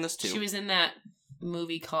 I liked her in this, too. She was in that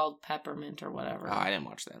movie called Peppermint or whatever. Oh, I didn't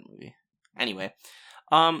watch that movie. Anyway.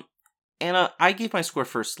 Anna, I gave my score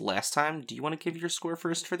first last time. Do you want to give your score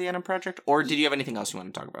first for the Adam Project? Or did you have anything else you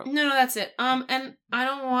want to talk about? No, that's it. And I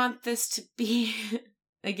don't want this to be...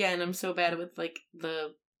 Again, I'm so bad with, like,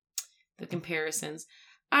 the comparisons.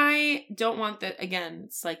 I don't want that... Again,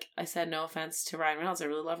 it's like I said, no offense to Ryan Reynolds. I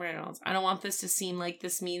really love Ryan Reynolds. I don't want this to seem like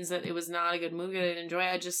this means that it was not a good movie I didn't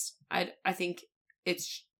enjoy. I think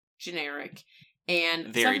it's generic.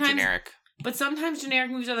 And very generic. But sometimes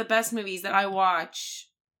generic movies are the best movies that I watch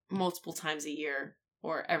multiple times a year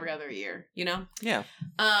or every other year, you know? Yeah.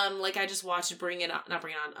 Like I just watched Bring It On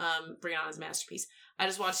is a masterpiece. I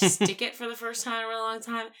just watched Stick It for the first time in a really long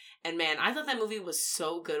time, and man, I thought that movie was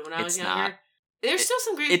so good when I was younger. There's still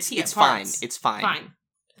some great it's parts. Fine. It's fine.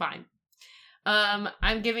 Fine.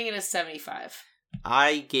 I'm giving it a 75.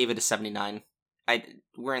 I gave it a 79.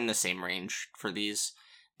 We're in the same range for these.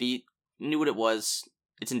 Knew what it was.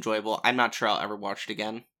 It's enjoyable. I'm not sure I'll ever watch it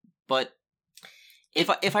again, but if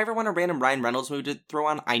I ever want a random Ryan Reynolds movie to throw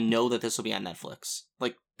on, I know that this will be on Netflix.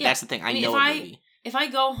 Like, that's the thing. I know a movie. If I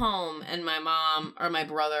go home and my mom or my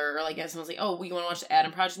brother or like someone's like, "Oh, you want to watch the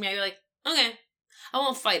Adam Project?" I'd be like, "Okay." I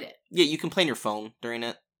won't fight it. Yeah, you can play on your phone during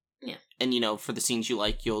it. Yeah. And, for the scenes you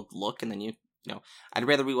like, you'll look, and then I'd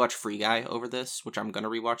rather rewatch Free Guy over this, which I'm going to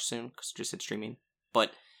rewatch soon, because it just hit streaming.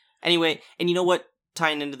 But, anyway, and you know what?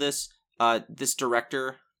 Tying into this, this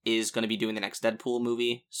director is going to be doing the next Deadpool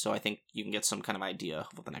movie, so I think you can get some kind of idea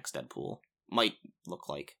of what the next Deadpool might look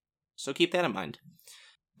like. So keep that in mind.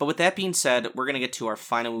 But with that being said, we're going to get to our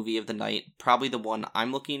final movie of the night, probably the one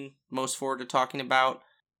I'm looking most forward to talking about.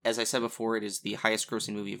 As I said before, it is the highest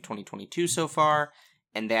grossing movie of 2022 so far,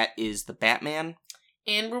 and that is The Batman.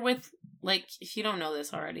 And we're with, like, if you don't know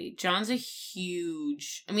this already, John's a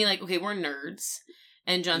huge... I mean, like, okay, we're nerds,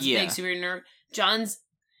 and John's a big super nerd. John's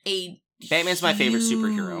a Batman's my favorite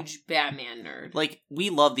superhero. Huge Batman nerd. Like, we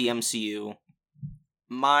love the MCU.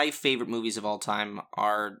 My favorite movies of all time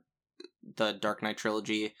are the Dark Knight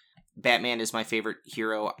trilogy. Batman is my favorite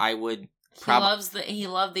hero. I would... He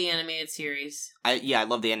loved the animated series. I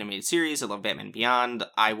love the animated series. I love Batman Beyond.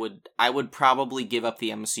 I would probably give up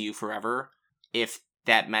the MCU forever if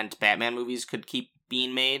that meant Batman movies could keep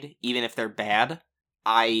being made, even if they're bad.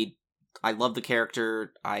 I love the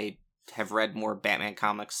character. I have read more Batman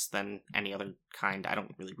comics than any other kind. I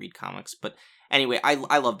don't really read comics, but anyway,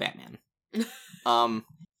 I love Batman.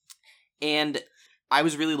 And I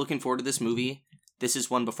was really looking forward to this movie. This is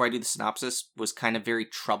one, before I do the synopsis, was kind of very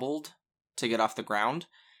troubled to get off the ground,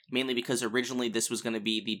 mainly because originally this was going to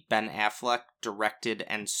be the Ben Affleck directed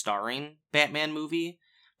and starring Batman movie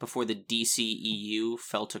before the DCEU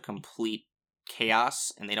fell to complete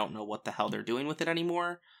chaos and they don't know what the hell they're doing with it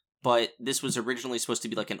anymore. But this was originally supposed to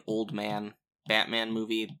be like an old man Batman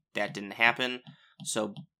movie. That didn't happen.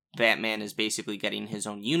 So Batman is basically getting his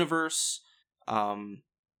own universe.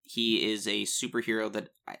 He is a superhero that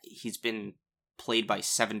he's been played by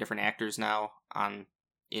 7 different actors now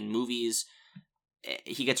in movies.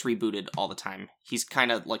 He gets rebooted all the time. He's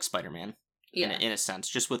kind of like Spider-Man in a sense,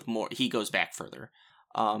 just with more. He goes back further.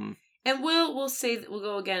 And we'll say that we'll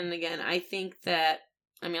go again and again. I think that,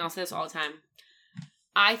 I mean, I'll say this all the time.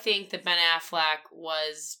 I think that Ben Affleck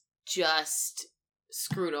was just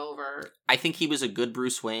screwed over. I think he was a good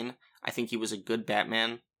Bruce Wayne. I think he was a good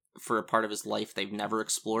Batman for a part of his life they've never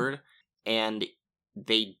explored, and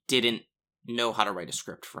they didn't know how to write a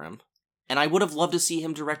script for him. And I would have loved to see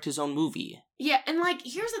him direct his own movie. Yeah, and like,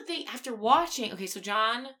 here's the thing. After watching... Okay, so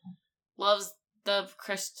John loves the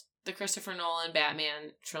Christopher Nolan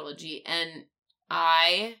Batman trilogy, and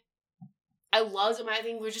I loved... I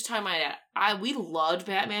think we were just talking about that. We loved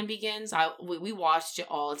Batman Begins. We watched it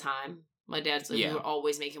all the time. My dad's like, we would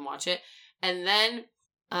always make him watch it. And then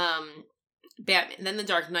then The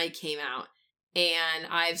Dark Knight came out, and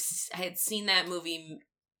I had seen that movie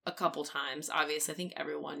a couple times. Obviously, I think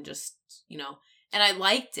everyone just, and I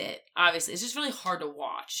liked it. Obviously, it's just really hard to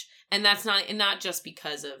watch, and that's not just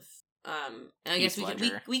because of and I guess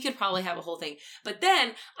we could probably have a whole thing. But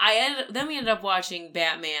then we ended up watching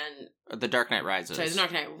Batman, The Dark Knight Rises. Sorry, The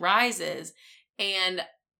Dark Knight Rises, and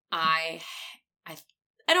I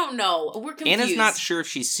don't know. We're confused. Anna's not sure if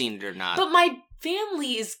she's seen it or not, but my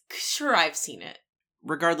family is sure I've seen it.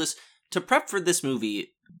 Regardless, to prep for this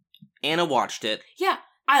movie, Anna watched it. Yeah.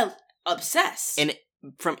 I'm obsessed. And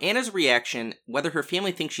from Anna's reaction, whether her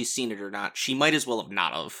family thinks she's seen it or not, she might as well have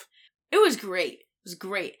not of. It was great. It was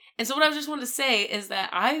great. And so what I just wanted to say is that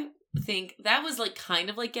I think that was like kind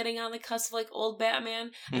of like getting on the cusp of like old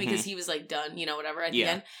Batman. I mean, because he was like done, you know, whatever at the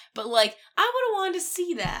end. But like, I would have wanted to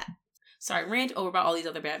see that. Sorry, rant over about all these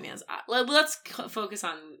other Batmans. Let's focus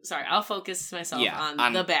on. Sorry, I'll focus myself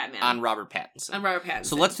on the Batman. On Robert Pattinson.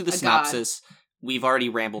 So let's do the synopsis. God. We've already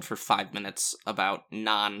rambled for 5 minutes about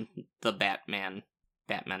the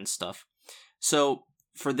Batman stuff. So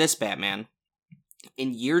for this Batman,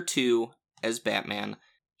 in year 2 as Batman,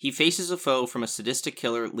 he faces a foe from a sadistic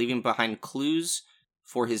killer, leaving behind clues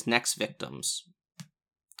for his next victims.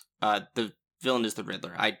 The villain is the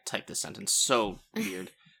Riddler. I typed this sentence. So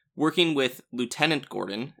weird. Working with Lieutenant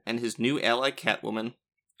Gordon and his new ally Catwoman,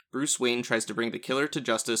 Bruce Wayne tries to bring the killer to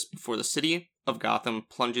justice before the city of Gotham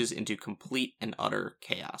plunges into complete and utter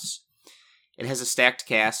chaos. It has a stacked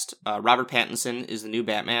cast. Robert Pattinson is the new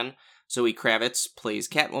Batman. Zoe Kravitz plays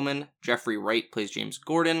Catwoman. Jeffrey Wright plays James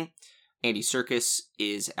Gordon. Andy Serkis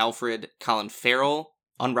is Alfred. Colin Farrell,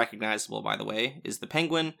 unrecognizable by the way, is the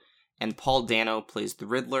Penguin. And Paul Dano plays the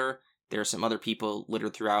Riddler. There are some other people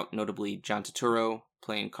littered throughout, notably John Turturro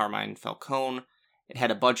playing Carmine Falcone. It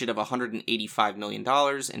had a budget of $185 million,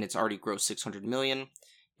 and it's already grossed $600 million.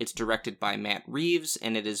 It's directed by Matt Reeves,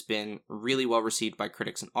 and it has been really well received by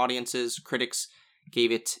critics and audiences. Critics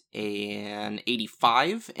gave it an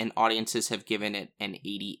 85, and audiences have given it an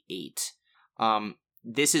 88.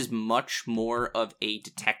 This is much more of a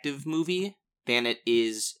detective movie than it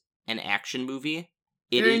is an action movie.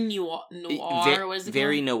 Very noir, was it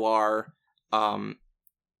very noir.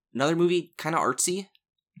 Another movie, kind of artsy.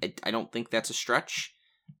 I don't think that's a stretch.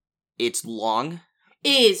 It's long.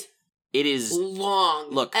 It is long.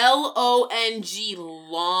 Look, Long,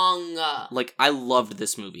 long. Like, I loved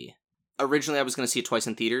this movie. Originally, I was going to see it twice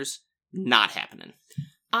in theaters. Not happening.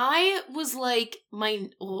 I was like, my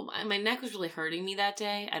neck was really hurting me that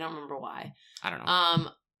day. I don't remember why. I don't know.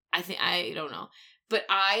 I don't know. But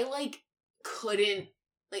I like couldn't.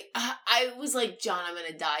 Like, I was like, John, I'm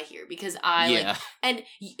gonna die here because and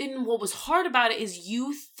what was hard about it is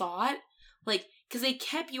you thought, like, because they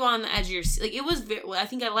kept you on the edge of your seat. Like, it was very, well, I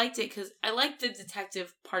think I liked it because I liked the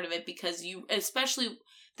detective part of it because especially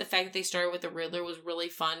the fact that they started with the Riddler was really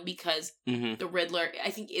fun because the Riddler, I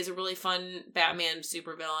think, is a really fun Batman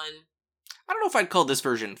supervillain. I don't know if I'd call this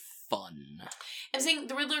version fun. I'm saying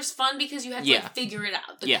the Riddler's fun because you have to like, figure it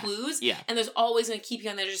out. The clues. Yeah. And there's always going to keep you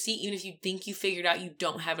on the edge of your seat. Even if you think you figured out, you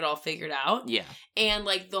don't have it all figured out. Yeah. And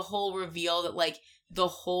like the whole reveal that like the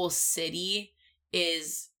whole city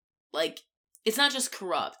is like, it's not just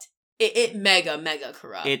corrupt. It mega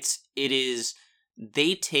corrupt. It is,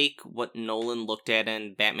 they take what Nolan looked at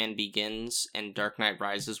in Batman Begins and Dark Knight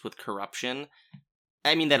Rises with corruption.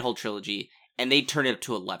 I mean, that whole trilogy. And they turn it up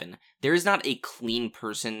to 11. There is not a clean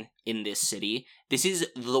person in this city. This is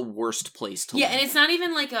the worst place to live. Yeah, and it's not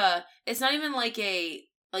even like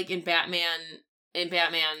in Batman,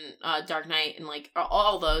 Dark Knight, and like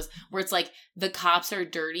all those where it's like the cops are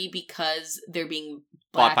dirty because they're being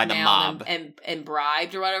bought by the mob and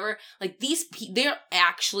bribed or whatever. Like these they're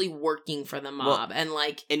actually working for the mob and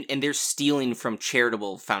like and they're stealing from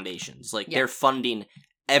charitable foundations. Like they're funding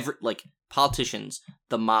politicians,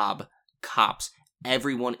 the mob, cops,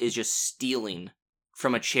 everyone is just stealing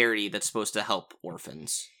from a charity that's supposed to help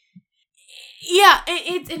orphans. Yeah,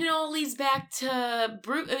 it all leads back to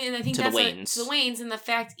Bruce. I mean, I think that's to the Waynes, and the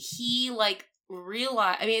fact he like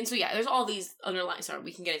realized. I mean, so yeah, there's all these underlying. Sorry,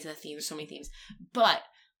 we can get into the themes. There's so many themes, but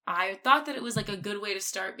I thought that it was like a good way to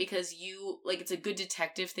start because you like it's a good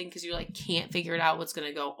detective thing because you like can't figure it out what's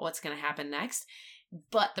gonna happen next.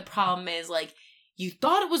 But the problem is like you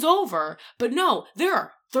thought it was over, but no, there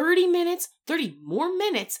are 30 more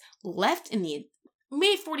minutes left in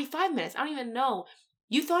maybe 45 minutes. I don't even know.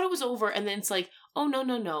 You thought it was over, and then it's like, oh,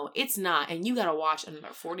 no, it's not. And you gotta watch another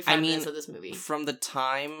 45 minutes of this movie. From the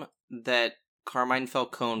time that Carmine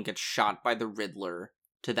Falcone gets shot by the Riddler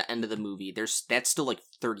to the end of the movie, that's still like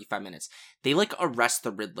 35 minutes. They like arrest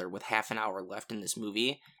the Riddler with half an hour left in this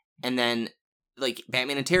movie, and then like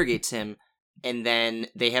Batman interrogates him, and then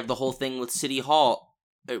they have the whole thing with City Hall,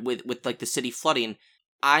 with like the city flooding.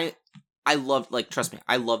 I love, like, trust me,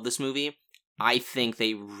 I love this movie. I think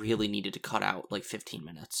they really needed to cut out like 15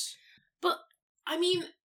 minutes. But I mean,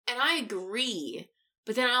 and I agree,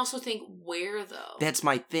 but then I also think where though? That's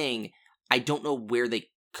my thing. I don't know where they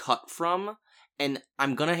cut from, and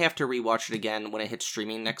I'm gonna have to rewatch it again when it hits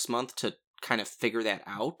streaming next month to kind of figure that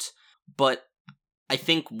out. But I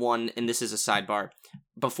think and this is a sidebar,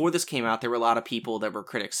 before this came out, there were a lot of people that were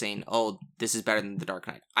critics saying, oh, this is better than The Dark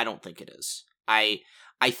Knight. I don't think it is.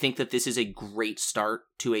 I think that this is a great start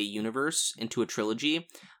to a universe, into a trilogy.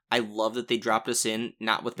 I love that they dropped us in,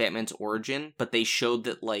 not with Batman's origin, but they showed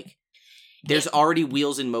that, like, there's already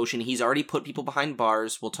wheels in motion. He's already put people behind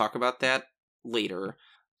bars. We'll talk about that later.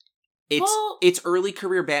 It's early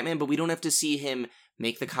career Batman, but we don't have to see him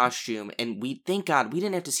make the costume, and thank God we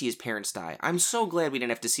didn't have to see his parents die. I'm so glad we didn't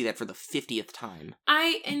have to see that for the 50th time.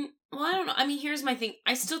 I don't know. I mean, here's my thing.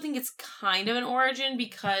 I still think it's kind of an origin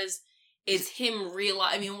because it's him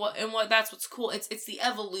that's what's cool. It's the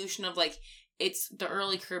evolution of, like, it's the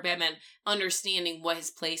early career Batman understanding what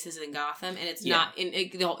his place is in Gotham, and it's not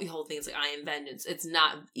the whole thing is like, I am vengeance. It's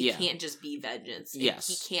not. He can't just be vengeance. Yes,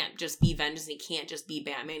 he can't just be vengeance. And he can't just be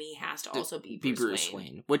Batman. He has to also be Bruce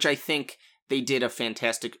Wayne, which I think they did a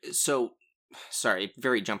fantastic. So, sorry,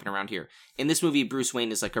 very jumping around here. In this movie, Bruce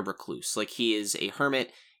Wayne is like a recluse. Like, he is a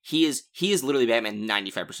hermit. He is literally Batman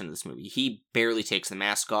 95% of this movie. He barely takes the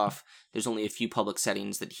mask off. There's only a few public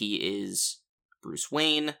settings that he is Bruce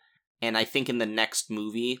Wayne. And I think in the next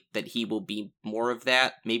movie that he will be more of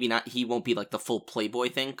that. Maybe not, he won't be like the full Playboy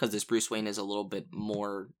thing, because this Bruce Wayne is a little bit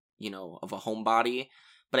more, of a homebody.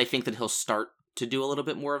 But I think that he'll start to do a little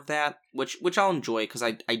bit more of that, which I'll enjoy, because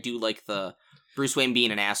I do like the Bruce Wayne being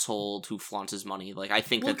an asshole who flaunts his money. Like, I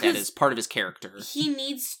think that is part of his character. He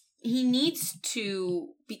needs to,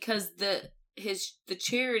 because the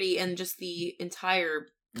charity and just the entire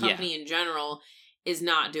company in general is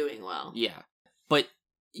not doing well. Yeah. But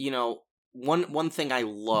one thing I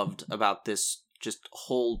loved about this just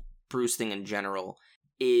whole Bruce thing in general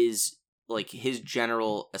is, like, his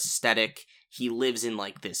general aesthetic. He lives in,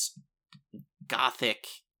 like, this gothic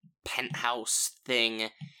penthouse thing.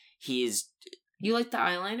 You like the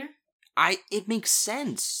eyeliner? It makes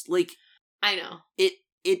sense. Like, I know.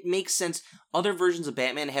 It makes sense. Other versions of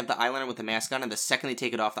Batman have the eyeliner with the mask on, and the second they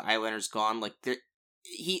take it off, the eyeliner's gone. Like,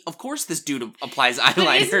 of course this dude applies eyeliner.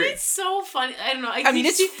 But isn't it so funny? I don't know. I mean,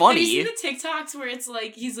 it's funny. Have you seen the TikToks where it's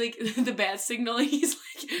like, he's like the bat signal, he's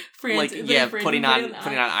like frantic, putting on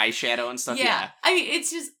eyeshadow and stuff. Yeah. I mean,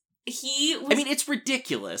 it's just, it's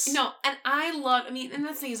ridiculous. No, and and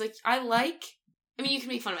that's the thing is, like, you can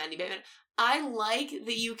make fun of any Batman. I like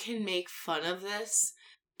that you can make fun of this.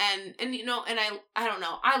 And I don't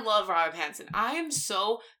know. I love Robert Pattinson. I am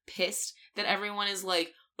so pissed that everyone is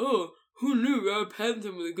like, oh, who knew Robert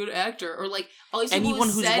Pattinson was a good actor? Or, like, all these people anyone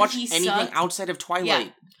who's watched anything outside of Twilight. Yeah.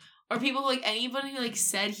 Or people like, anybody who, like,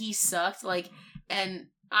 said he sucked. Like, and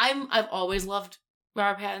I've always loved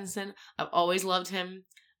Robert Pattinson. I've always loved him.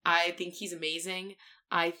 I think he's amazing.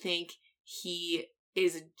 I think he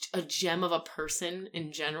is a gem of a person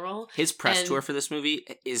in general. His press tour for this movie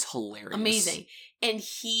is hilarious. Amazing. And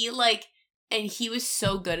he was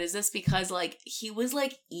so good as this because, like, he was,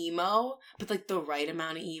 like, emo, but, like, the right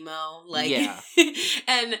amount of emo. Like, yeah.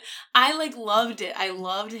 And I, like, loved it. I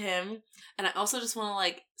loved him. And I also just want to,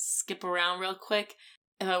 like, skip around real quick.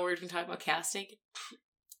 If I were to talk about casting.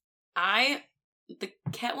 The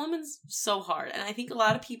Catwoman's so hard. And I think a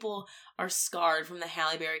lot of people are scarred from the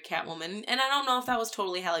Halle Berry Catwoman. And I don't know if that was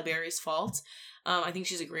totally Halle Berry's fault. I think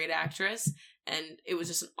she's a great actress. And it was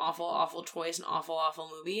just an awful, awful choice, an awful,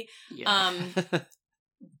 awful movie. Yeah.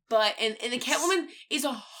 But the Catwoman is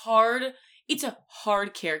a hard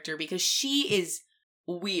character because she is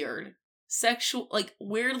weird. Sexual, like,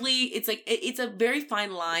 weirdly, it's like, it's a very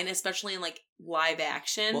fine line, especially in, like, live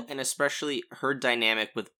action. Well, and especially her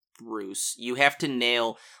dynamic with Bruce. You have to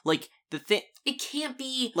nail, like, the thing. It can't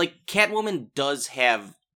be. Like, Catwoman does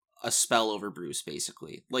have a spell over Bruce,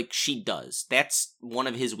 basically. Like, she does. That's one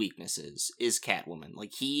of his weaknesses, is Catwoman.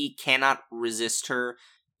 Like, he cannot resist her,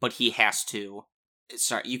 but he has to.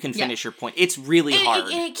 Sorry, you can finish your point. It's really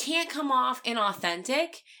hard. And it can't come off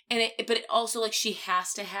inauthentic, but it also, like, she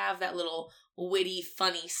has to have that little witty,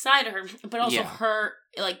 funny side of her, but also her,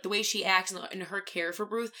 like, the way she acts and her care for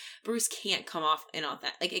Bruce can't come off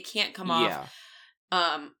inauthentic. Like, it can't come off.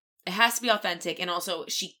 It has to be authentic, and also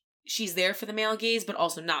she's there for the male gaze, but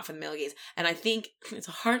also not for the male gaze. And I think it's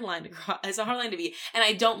a hard line to cross. It's a hard line to be. And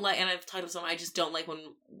I don't like, and I've talked with someone, I just don't like when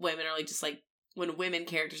women are, like, just, like, when women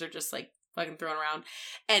characters are just, like, fucking thrown around.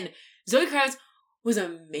 And Zoe Kravitz was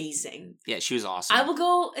amazing. Yeah, she was awesome. I will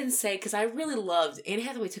go and say, because I really loved, Anne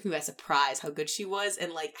Hathaway took me by surprise how good she was,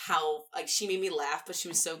 and, like, how, like, she made me laugh, but she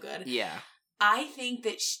was so good. Yeah. I think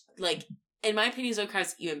that, like, in my opinion, Zoe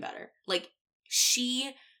Kravitz even better. Like,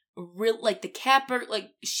 she like, the Catbird,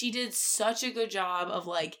 like, she did such a good job of,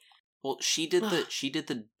 like, well, she did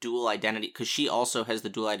the dual identity, because she also has the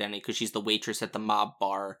dual identity, because she's the waitress at the mob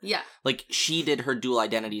bar. Yeah. Like, she did her dual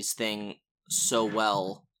identities thing so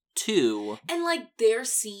well, too. And, like, their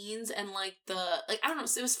scenes and, like, I don't know,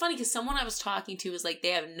 it was funny, because someone I was talking to was like, they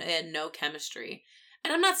had no chemistry.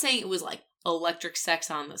 And I'm not saying it was, like, electric sex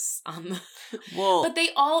on the Well, but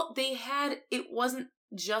it wasn't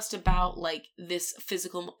just about like this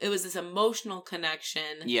physical, it was this emotional connection.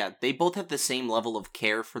 yeah, they both have the same level of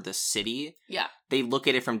care for the city. Yeah. They look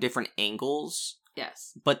at it from different angles.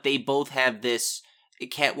 Yes. But they both have this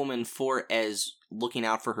Catwoman, for as looking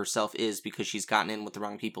out for herself is because she's gotten in with the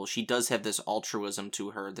wrong people. She does have this altruism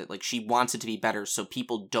to her that like she wants it to be better so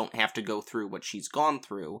people don't have to go through what she's gone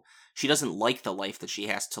through. She doesn't like the life that she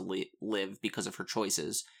has to live because of her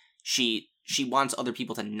choices. She wants other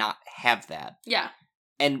people to not have that. Yeah.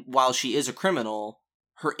 And while she is a criminal,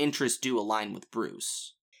 her interests do align with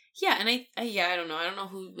Bruce. Yeah, and I don't know. I don't know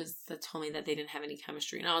who was that told me that they didn't have any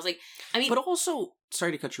chemistry. And I was like, But also,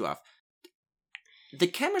 sorry to cut you off. The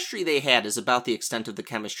chemistry they had is about the extent of the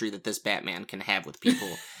chemistry that this Batman can have with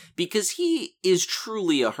people. Because he is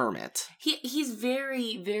truly a hermit. He's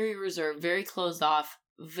very, very reserved, very closed off,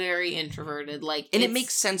 very introverted. Like, and it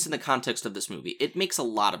makes sense in the context of this movie. It makes a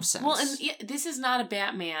lot of sense. Well, and this is not a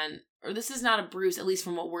Batman, or this is not a Bruce, at least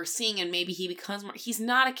from what we're seeing, and maybe he becomes more... He's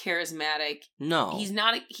not a charismatic... No. He's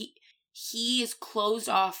not a... He is closed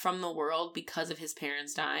off from the world because of his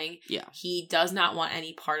parents dying. Yeah. He does not want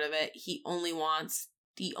any part of it. He only wants...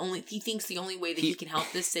 He thinks the only way that he can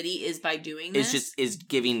help this city is by doing this. Is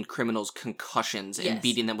giving criminals concussions and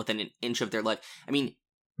beating them within an inch of their life. I mean,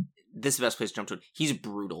 this is the best place to jump to it. He's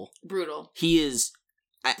brutal. Brutal. He is...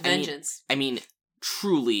 Vengeance. I mean,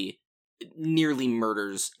 truly... nearly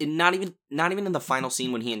murders. Not even in the final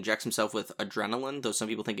scene when he injects himself with adrenaline, though some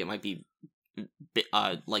people think it might be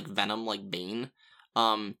like Venom, like Bane.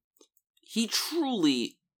 He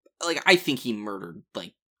truly, like, I think he murdered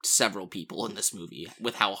like several people in this movie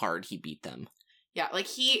with how hard he beat them. Yeah, like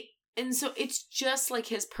and so it's just like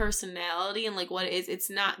his personality and like what it is. It's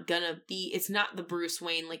not the Bruce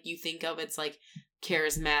Wayne like you think of. It's like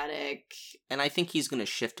charismatic, and I think he's gonna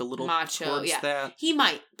shift a little macho towards that. He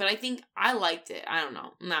might, but I think I liked it. I don't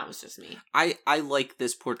know, and that was just me. I like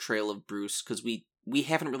this portrayal of Bruce because we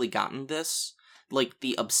haven't really gotten this, like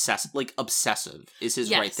the obsessive is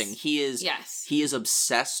his right thing. He is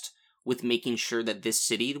obsessed with making sure that this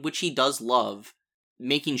city, which he does love,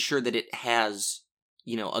 making sure that it has,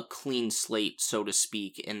 you know, a clean slate, so to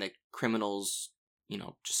speak, and that criminals, you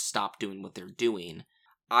know, just stop doing what they're doing.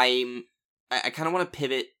 I kind of want to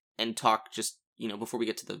pivot and talk just, you know, before we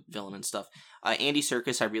get to the villain and stuff. Andy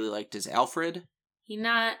Serkis I really liked as Alfred. He's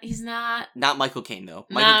not Michael Caine though.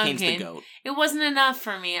 Michael Caine's the GOAT. It wasn't enough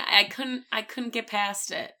for me. I couldn't get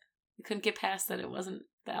past it. I couldn't get past that it wasn't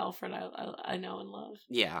the Alfred I know and love.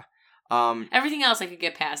 Yeah. Everything else I could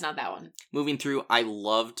get past, not that one. Moving through, I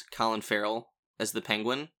loved Colin Farrell as the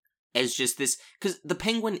Penguin. As just this, because the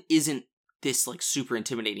Penguin isn't this like super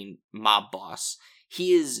intimidating mob boss.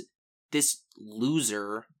 He is this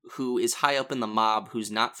loser who is high up in the mob,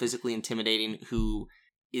 who's not physically intimidating, who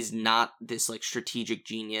is not this like strategic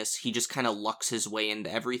genius. He just kind of lucks his way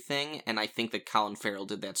into everything, and I think that Colin Farrell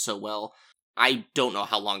did that so well. I don't know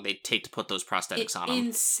how long they'd take to put those prosthetics on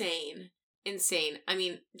him. Insane. I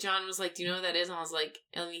mean, John was like, "Do you know what that is?" And I was like,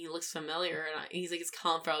 "I mean, he looks familiar." And he's like, "It's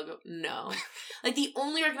Colin Farrell." I go, "No." Like, the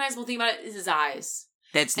only recognizable thing about it is his eyes.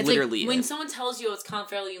 That's literally like, when someone tells you it's Colin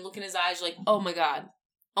Farrell, you look in his eyes, you're like, "Oh my god."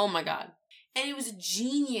 And it was a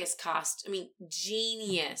genius costume. I mean,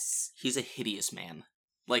 genius. He's a hideous man.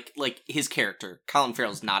 Like his character. Colin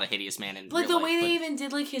Farrell's not a hideous man in real life. Like, the way they even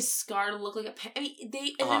did, like, his scar to look like a... I mean,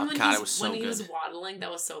 they... And then when he was waddling, that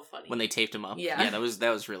was so funny. When they taped him up. Yeah. Yeah, that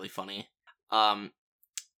was really funny. So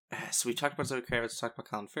we talked about Zoe Kravitz, talked about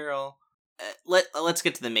Colin Farrell. Let's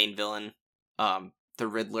get to the main villain, the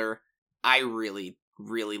Riddler. I really,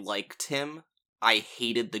 really liked him. I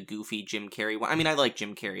hated the goofy Jim Carrey one. I mean, I like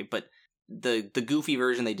Jim Carrey, but the goofy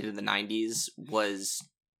version they did in the 90s was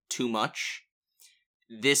too much.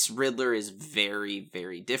 This Riddler is very,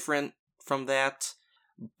 very different from that,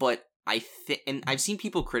 but and I've seen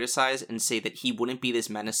people criticize and say that he wouldn't be this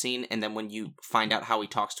menacing, and then when you find out how he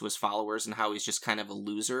talks to his followers and how he's just kind of a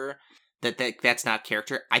loser, that's not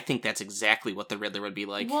character. I think that's exactly what the Riddler would be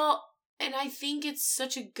like. Well, and I think it's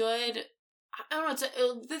such a good... I don't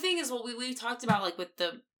know, the thing is, what we talked about, like, with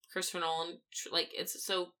the Christopher Nolan, like, it's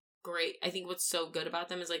so great. I think what's so good about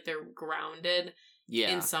them is, like, they're grounded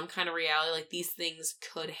in some kind of reality. Like, these things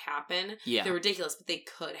could happen. Yeah. They're ridiculous, but they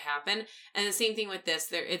could happen. And the same thing with this,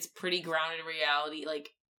 it's pretty grounded in reality. Like,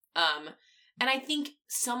 and I think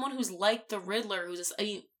someone who's like the Riddler, who's just, I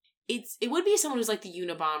mean, it would be someone who's like the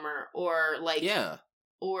Unabomber, or like... Yeah.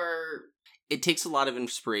 Or... It takes a lot of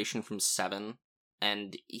inspiration from Seven,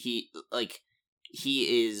 and he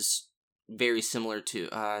is very similar to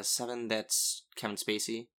Seven, that's Kevin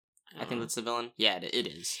Spacey. I think that's the villain. Yeah, it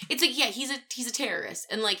is. It's like, yeah, he's a terrorist,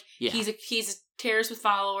 and like he's a terrorist with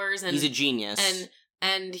followers, and he's a genius,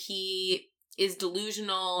 and he is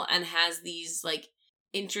delusional and has these like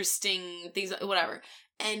interesting things, whatever.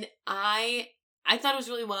 And I thought it was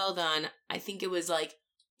really well done. I think it was like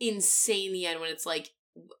insane in the end when it's like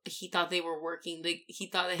he thought they were working. He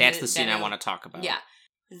thought that's the scene I want to talk about. Yeah.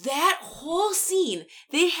 That whole scene,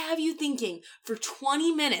 they have you thinking for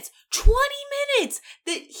 20 minutes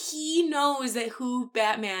that he knows that who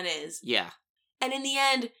Batman is. Yeah. And in the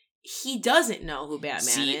end, he doesn't know who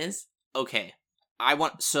Batman is. Okay.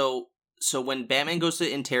 So when Batman goes to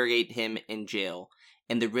interrogate him in jail,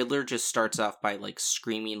 and the Riddler just starts off by like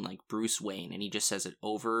screaming like Bruce Wayne, and he just says it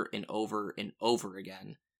over and over and over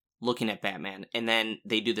again, looking at Batman, and then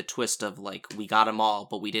they do the twist of like, we got him all,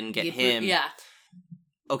 but we didn't get him. Yeah.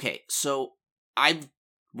 Okay, so I've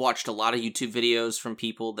watched a lot of YouTube videos from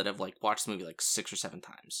people that have like watched the movie like 6 or 7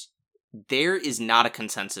 times. There is not a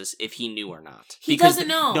consensus if he knew or not. He doesn't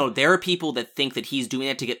know. No, there are people that think that he's doing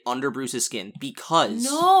that to get under Bruce's skin because...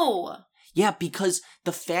 No! Yeah, because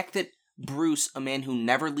the fact that Bruce, a man who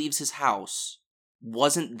never leaves his house,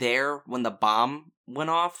 wasn't there when the bomb went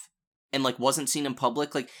off, and like wasn't seen in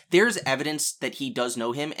public, like there's evidence that he does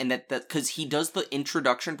know him, and that because he does the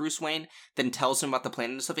introduction Bruce Wayne, then tells him about the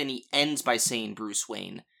planet and stuff, and he ends by saying Bruce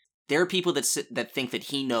Wayne. There are people that think that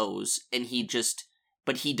he knows, and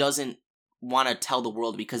but he doesn't want to tell the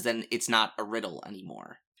world because then it's not a riddle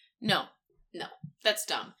anymore. No, that's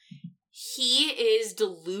dumb. He is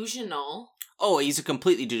delusional. Oh, he's a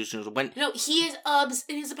completely delusional. No, he is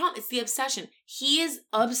it is a problem. It's the obsession. He is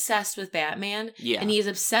obsessed with Batman. Yeah. And he is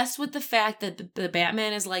obsessed with the fact that the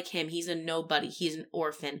Batman is like him. He's a nobody. He's an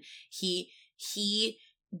orphan. He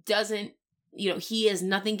doesn't, he has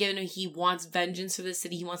nothing given him. He wants vengeance for the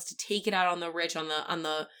city. He wants to take it out on the rich, on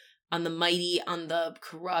the mighty, on the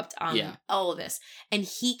corrupt, on all of this. And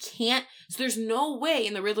he can't, so there's no way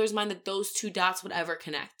in the Riddler's mind that those two dots would ever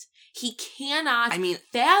connect. He cannot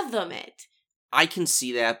fathom it. I can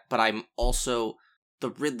see that, but I'm also, the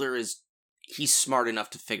Riddler he's smart enough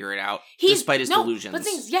to figure it out, despite his delusions. But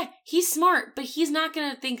he's smart, but he's not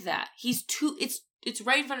going to think that. It's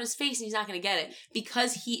right in front of his face and he's not going to get it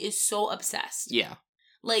because he is so obsessed. Yeah.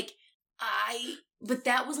 But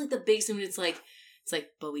that was like the big thing when it's like,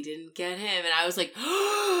 but we didn't get him. And I was like,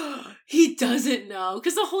 oh, he doesn't know.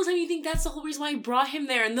 Because the whole time you think that's the whole reason why I brought him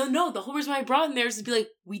there. And the whole reason why I brought him there is to be like,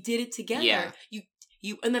 we did it together. Yeah.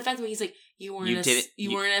 You and the fact that he's like, you weren't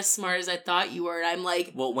as smart as I thought you were. And I'm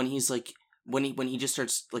like, well, when he's like, when he just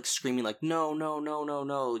starts like screaming like,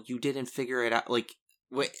 no, you didn't figure it out. Like,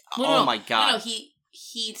 wait, my God. No,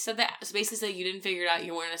 he said that, so basically said, you didn't figure it out,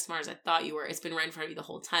 you weren't as smart as I thought you were, it's been right in front of you the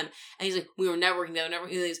whole time. And he's like, we were never working together, and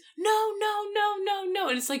he's, no,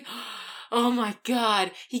 and it's like, oh my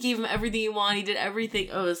God, he gave him everything he wanted, he did everything.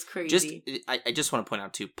 Oh, it was crazy. I just want to point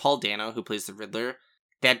out too, Paul Dano, who plays the Riddler,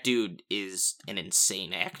 that dude is an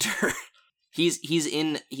insane actor. he's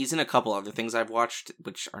in a couple other things I've watched,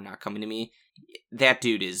 which are not coming to me. That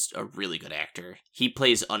dude is a really good actor. He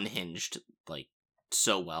plays unhinged, like,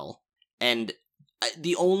 so well. And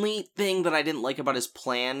the only thing that I didn't like about his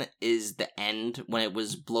plan is the end, when it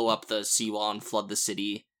was blow up the seawall and flood the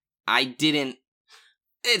city. It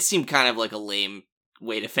seemed kind of like a lame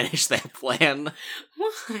way to finish that plan.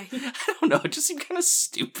 Why? I don't know, it just seemed kind of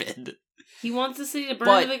stupid. He wants the city to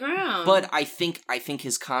burn to the ground. But I think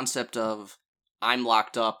his concept of, I'm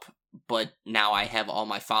locked up, but now I have all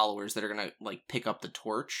my followers that are gonna, like, pick up the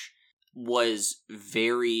torch, was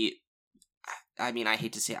very... I mean, I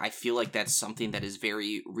hate to say it, I feel like that's something that is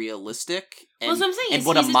very realistic. And, well, that's what I'm saying.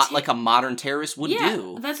 And what a modern terrorist would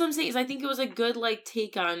do. That's what I'm saying. Is I think it was a good, like,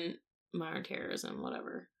 take on modern terrorism,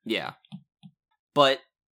 whatever. Yeah. But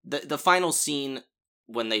the final scene,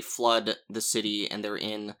 when they flood the city and they're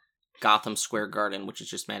in Gotham Square Garden, which is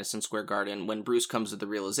just Madison Square Garden, when Bruce comes to the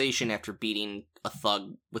realization after beating a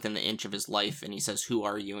thug within an inch of his life, and he says, who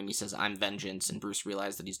are you? And he says, I'm vengeance, and Bruce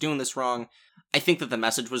realized that he's doing this wrong. I think that the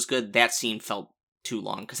message was good. That scene felt too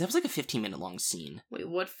long, because that was like a 15-minute long scene. Wait,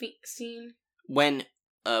 what scene? When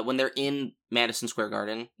they're in Madison Square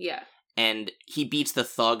Garden. Yeah. And he beats the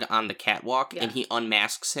thug on the catwalk, and he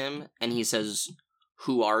unmasks him, and he says,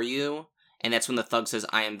 who are you? And that's when the thug says,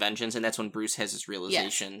 I am vengeance, and that's when Bruce has his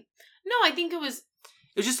realization. Yes. No, I think it was...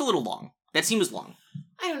 It was just a little long. That scene was long.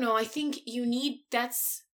 I don't know. I think you need...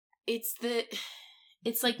 It's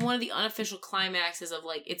like one of the unofficial climaxes of,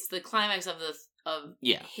 like... It's the climax of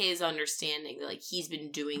his understanding that, like, he's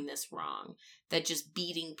been doing this wrong. That just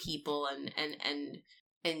beating people and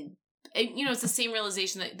you know, it's the same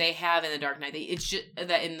realization that they have in The Dark Knight. It's just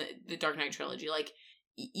that in the Dark Knight trilogy. Like,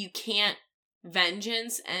 you can't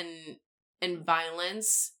vengeance and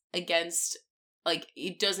violence against, like,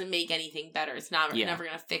 it doesn't make anything better. It's never going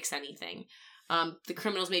to fix anything. The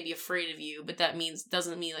criminals may be afraid of you, but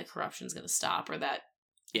doesn't mean that corruption's going to stop, or that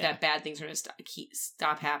bad things are going to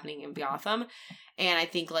stop happening in Gotham. And I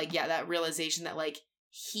think, like, that realization that, like,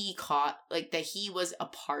 he caught, like, that he was a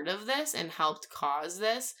part of this and helped cause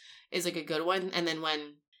this is, like, a good one. And then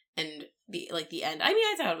the end, I mean,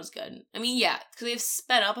 I thought it was good. I mean, yeah, because they've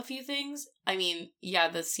sped up a few things. I mean, yeah,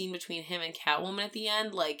 the scene between him and Catwoman at the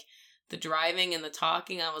end, like, the driving and the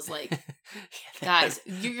talking, I was like, guys,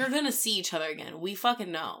 you're gonna see each other again. We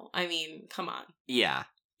fucking know. I mean, come on. Yeah,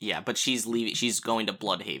 but she's leaving. She's going to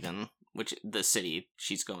Bloodhaven, which the city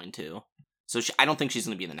she's going to. So I don't think she's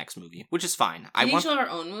going to be in the next movie, which is fine. I think she'll have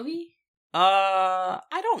her own movie? I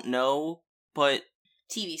don't know, but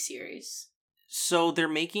TV series. So they're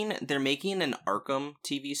making an Arkham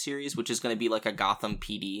TV series, which is going to be like a Gotham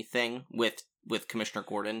PD thing with Commissioner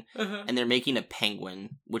Gordon, and they're making a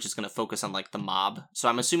Penguin, which is going to focus on, like, the mob. So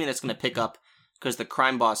I'm assuming that's going to pick up because the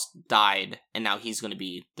crime boss died, and now he's going to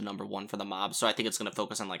be the number one for the mob. So I think it's going to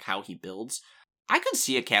focus on, like, how he builds. I could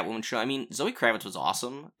see a Catwoman show. I mean, Zoe Kravitz was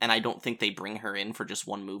awesome, and I don't think they bring her in for just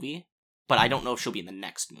one movie, but I don't know if she'll be in the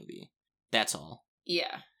next movie. That's all.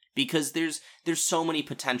 Yeah. Because there's so many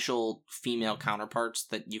potential female counterparts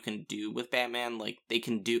that you can do with Batman. Like,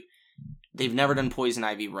 they've never done Poison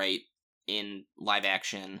Ivy right in live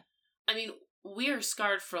action. I mean, we are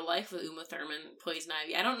scarred for life with Uma Thurman, Poison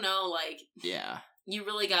Ivy. I don't know, like... Yeah. You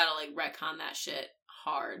really gotta, like, retcon that shit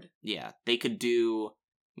hard. Yeah. They could do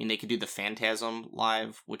the Phantasm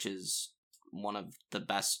live, which is one of the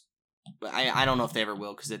best... I don't know if they ever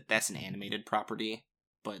will, because that's an animated property,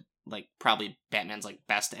 but, like, probably Batman's, like,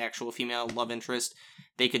 best actual female love interest.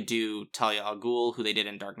 They could do Talia al Ghul, who they did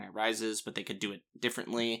in Dark Knight Rises, but they could do it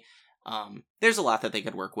differently. There's a lot that they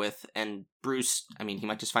could work with, and Bruce, I mean, he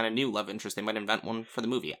might just find a new love interest. They might invent one for the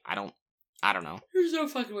movie. I don't know. There's no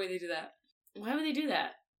fucking way they do that. Why would they do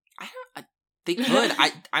that? They could.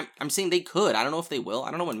 I'm saying they could. I don't know if they will. I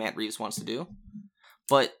don't know what Matt Reeves wants to do.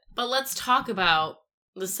 But let's talk about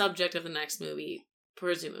the subject of the next movie,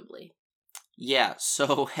 presumably. Yeah,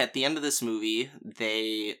 so at the end of this movie,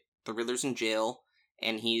 the Riddler's in jail,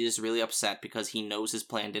 and he's really upset because he knows his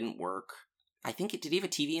plan didn't work. I think did he have a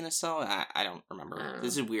TV in his cell? I don't remember.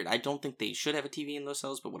 This is weird. I don't think they should have a TV in those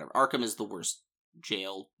cells, but whatever. Arkham is the worst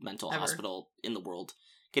jail, mental hospital in the world.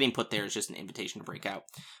 Getting put there is just an invitation to break out.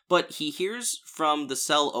 But he hears from the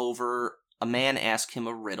cell over a man ask him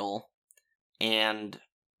a riddle, and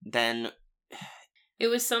then it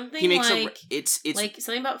was something he makes like it's like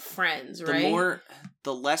something about friends, right?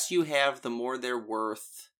 The less you have, the more they're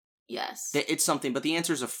worth. Yes, it's something, but the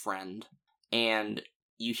answer is a friend, and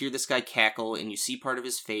you hear this guy cackle, and you see part of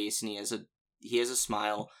his face, and he has a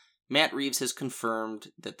smile. Matt Reeves has confirmed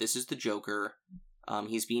that this is the Joker.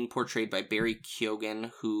 He's being portrayed by Barry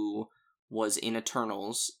Keoghan, who was in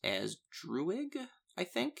Eternals as Druig, I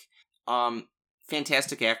think.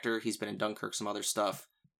 Fantastic actor. He's been in Dunkirk, some other stuff.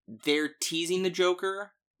 They're teasing the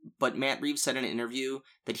Joker, but Matt Reeves said in an interview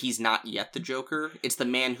that he's not yet the Joker. It's the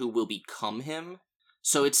man who will become him.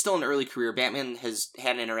 So it's still an early career. Batman has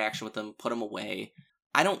had an interaction with him, put him away.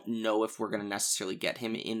 I don't know if we're going to necessarily get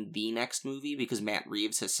him in the next movie, because Matt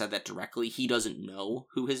Reeves has said that directly. He doesn't know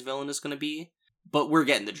who his villain is going to be. But we're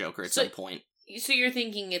getting the Joker at some point. So you're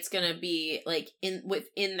thinking it's going to be, like,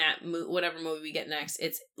 within that whatever movie we get next,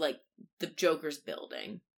 it's, like, the Joker's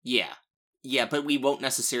building. Yeah. Yeah, but we won't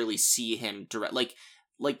necessarily see him direct.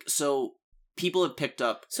 Like, so people have picked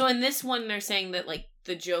up... So in this one, they're saying that, like,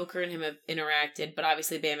 the Joker and him have interacted, but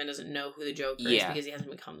obviously Batman doesn't know who the Joker is because he hasn't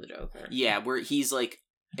become the Joker. Yeah, where he's, like,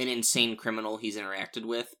 an insane criminal he's interacted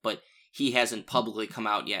with, but he hasn't publicly come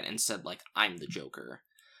out yet and said, like, I'm the Joker.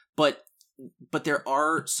 But there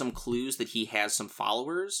are some clues that he has some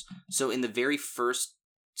followers. So in the very first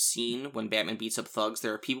scene, when Batman beats up thugs,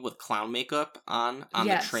 there are people with clown makeup on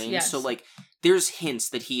the train. Yes. So, like, there's hints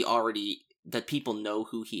that that people know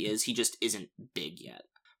who he is. He just isn't big yet.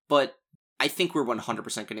 But I think we're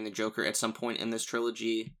 100% getting the Joker at some point in this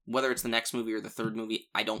trilogy. Whether it's the next movie or the third movie,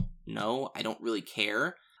 I don't know. I don't really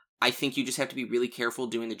care. I think you just have to be really careful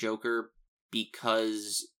doing the Joker,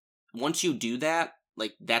 because once you do that,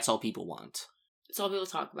 like, that's all people want. It's all people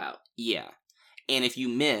talk about. Yeah. And if you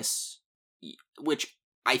miss, which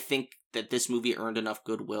I think that this movie earned enough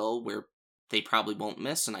goodwill where they probably won't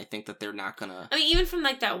miss, and I think that they're not gonna... I mean, even from,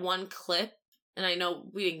 like, that one clip, and I know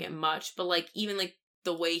we didn't get much, but, like, even, like,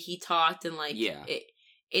 the way he talked and, like,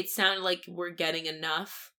 it sounded like we're getting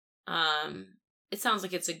enough. It sounds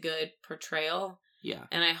like it's a good portrayal. Yeah.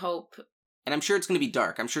 And I hope... And I'm sure it's gonna be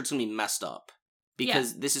dark. I'm sure it's gonna be messed up.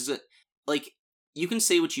 Because this is like, you can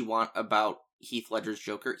say what you want about Heath Ledger's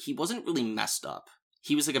Joker. He wasn't really messed up.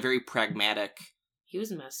 He was, like, a very pragmatic... He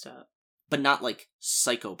was messed up. But not, like,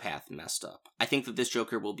 psychopath messed up. I think that this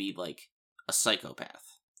Joker will be, like, a psychopath.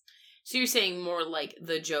 So you're saying more like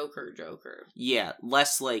the Joker. Yeah,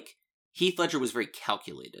 less like... Heath Ledger was very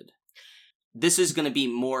calculated. This is going to be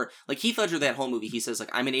more... Like, Heath Ledger, that whole movie, he says, like,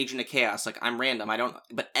 I'm an agent of chaos, like, I'm random, I don't...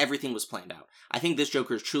 But everything was planned out. I think this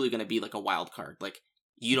Joker is truly going to be, like, a wild card. Like,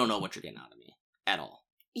 you don't know what you're getting out of me. At all.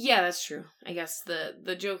 Yeah, that's true. I guess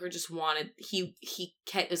the Joker just wanted... He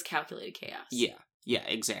was calculated chaos. Yeah,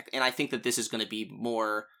 exactly. And I think that this is going to be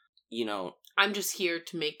more, you know... I'm just here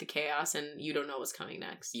to make the chaos, and you don't know what's coming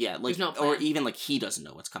next. Yeah, like... There's no plan. Or even, like, he doesn't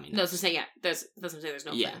know what's coming next. No, that's what I'm saying, yeah. That's what I'm saying, there's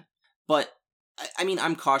no plan. But... I mean,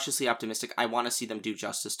 I'm cautiously optimistic. I want to see them do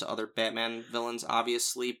justice to other Batman villains,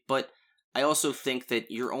 obviously, but I also think that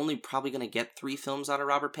you're only probably going to get 3 films out of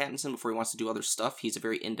Robert Pattinson before he wants to do other stuff. He's a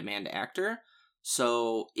very in-demand actor,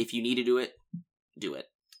 so if you need to do it, do it.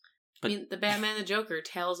 But, I mean, the Batman and the Joker,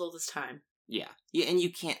 tale as old as time. Yeah, and you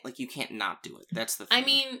can't not do it. That's the thing. I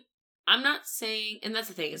mean, I'm not saying, and that's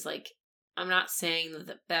the thing, is like, I'm not saying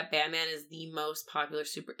that Batman is the most popular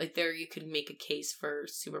super... Like, there you could make a case for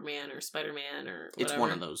Superman or Spider-Man or whatever. It's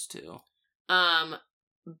one of those two.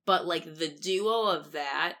 But, like, the duo of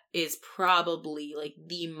that is probably, like,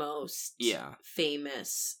 the most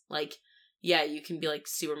famous. Like, yeah, you can be, like,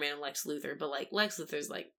 Superman and Lex Luthor, but, like, Lex Luthor's,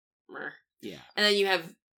 like, meh. Yeah. And then you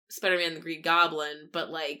have Spider-Man and the Green Goblin, but,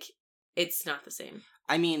 like, it's not the same.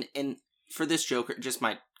 I mean, and for this Joker, just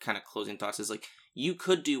my kind of closing thoughts is, like, you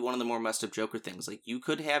could do one of the more messed up Joker things. Like, you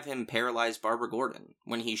could have him paralyze Barbara Gordon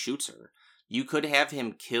when he shoots her. You could have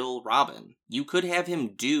him kill Robin. You could have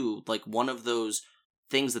him do, like, one of those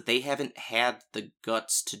things that they haven't had the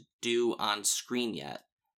guts to do on screen yet.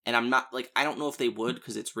 And I'm not, like, I don't know if they would,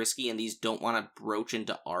 because it's risky, and these don't want to broach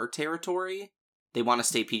into our territory. They want to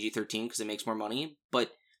stay PG-13 because it makes more money.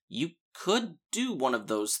 But you could do one of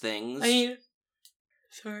those things. I mean,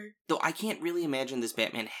 sorry. Though I can't really imagine this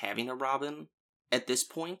Batman having a Robin at this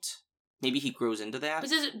point. Maybe he grows into that.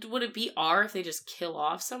 But would it be R if they just kill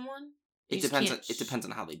off someone? It depends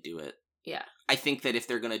on how they do it. Yeah. I think that if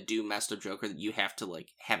they're gonna do messed up Joker, you have to, like,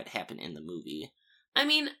 have it happen in the movie. I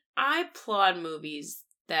mean, I applaud movies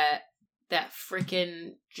that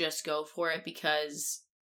frickin' just go for it, because,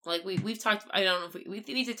 like, we've talked... I don't know if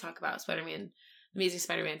we need to talk about Spider-Man, Amazing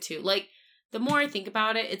Spider-Man 2. Like, the more I think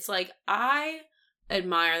about it, it's like, I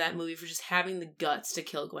admire that movie for just having the guts to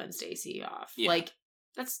kill Gwen Stacy off. Yeah. Like,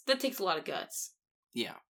 that takes a lot of guts.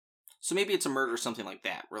 Yeah. So maybe it's a murder or something like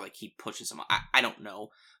that, where, like, he pushes him. I don't know.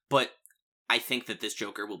 But I think that this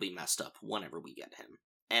Joker will be messed up whenever we get him.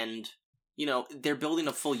 And, you know, they're building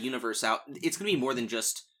a full universe out. It's going to be more than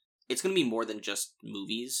just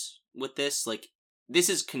movies with this. Like, this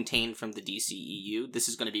is contained from the DCEU. This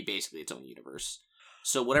is going to be basically its own universe.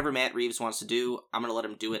 So whatever Matt Reeves wants to do, I'm going to let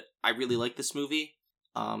him do it. I really like this movie.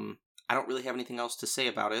 I don't really have anything else to say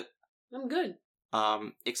about it. I'm good.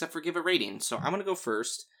 Except for give a rating. So I'm going to go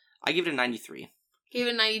first. I give it a 93. Gave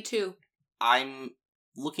it a 92. I'm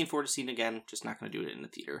looking forward to seeing it again. Just not going to do it in the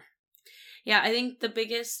theater. Yeah, I think the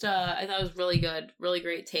biggest, I thought it was really good. Really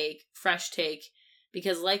great take. Fresh take.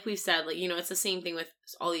 Because like we've said, like, you know, it's the same thing with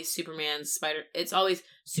all these Superman, it's always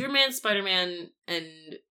Superman, Spider-Man, and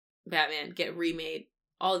Batman get remade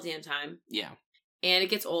all the damn time. Yeah. And it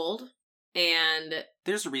gets old. And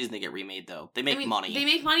there's a reason they get remade, though. They make money. They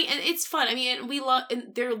make money, and it's fun. I mean,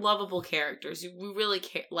 and they're lovable characters. We really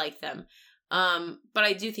like them. But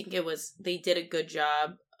I do think they did a good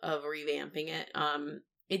job of revamping it.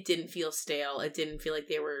 It didn't feel stale. It didn't feel like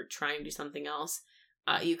they were trying to do something else.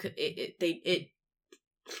 It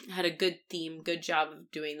had a good theme, good job of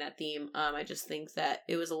doing that theme. I just think that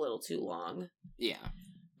it was a little too long. Yeah.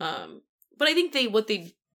 But I think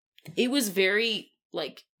it was very,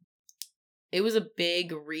 like, it was a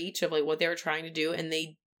big reach of, like, what they were trying to do, and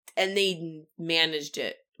they managed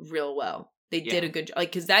it real well. They did a good job.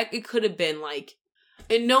 Like, because it could have been, like,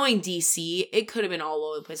 and knowing DC, it could have been all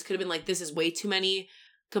over the place. It could have been, like, this is way too many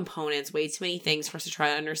components, way too many things for us to try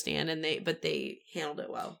to understand, but they handled it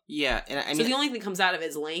well. Yeah, and I mean, so the only thing that comes out of it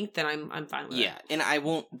is length, and I'm fine with it. Yeah, and I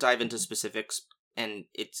won't dive into specifics, and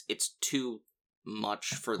it's too much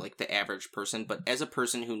for, like, the average person, but as a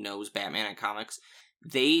person who knows Batman and comics,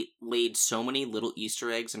 they laid so many little Easter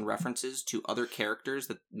eggs and references to other characters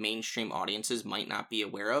that mainstream audiences might not be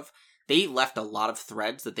aware of. They left a lot of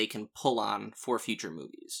threads that they can pull on for future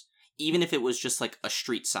movies, even if it was just, like, a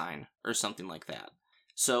street sign or something like that.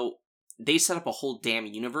 So they set up a whole damn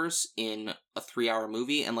universe in a 3-hour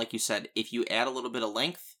movie, and like you said, if you add a little bit of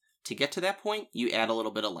length to get to that point, you add a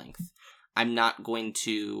little bit of length. I'm not going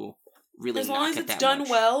to really as knock long as it it's that done much.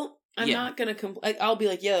 well, I'm not gonna complain. I'll be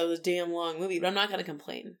like, yeah, it was a damn long movie, but I'm not gonna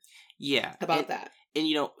complain. Yeah, about that. And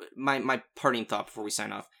you know, my parting thought before we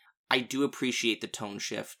sign off, I do appreciate the tone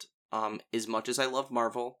shift. As much as I love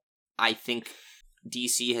Marvel, I think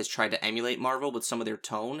DC has tried to emulate Marvel with some of their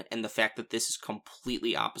tone, and the fact that this is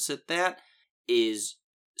completely opposite that is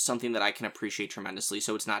something that I can appreciate tremendously.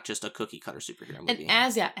 So it's not just a cookie cutter superhero movie.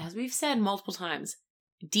 And as we've said multiple times,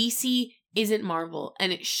 DC isn't Marvel,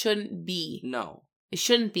 and it shouldn't be. No, it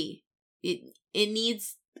shouldn't be. They need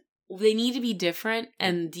to be different,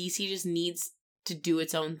 and DC just needs to do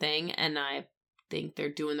its own thing. And I think they're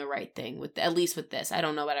doing the right thing with, at least with this. I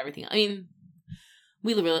don't know about everything. I mean,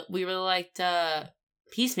 we really liked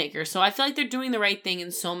Peacemaker, so I feel like they're doing the right thing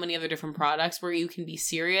in so many other different products where you can be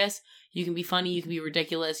serious, you can be funny, you can be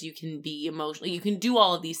ridiculous, you can be emotional, you can do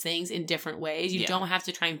all of these things in different ways. You don't have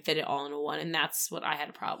to try and fit it all into one, and that's what I had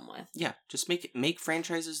a problem with. Yeah, just make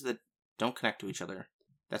franchises that don't connect to each other.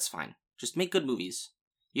 That's fine. Just make good movies.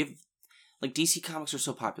 You have, like, DC Comics are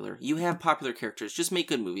so popular. You have popular characters. Just make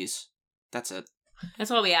good movies. That's it.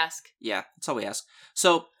 That's all we ask. Yeah, that's all we ask.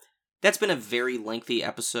 So, that's been a very lengthy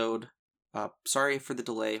episode. Sorry for the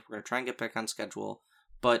delay. We're going to try and get back on schedule.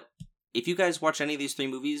 But if you guys watch any of these 3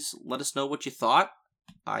 movies, let us know what you thought.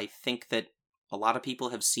 I think that a lot of people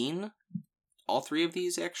have seen all 3 of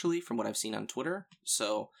these, actually, from what I've seen on Twitter.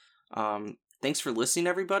 So, thanks for listening,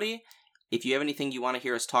 everybody. If you have anything you want to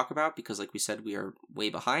hear us talk about, because like we said, we are way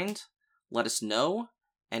behind, let us know.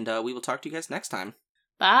 And we will talk to you guys next time.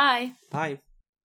 Bye. Bye.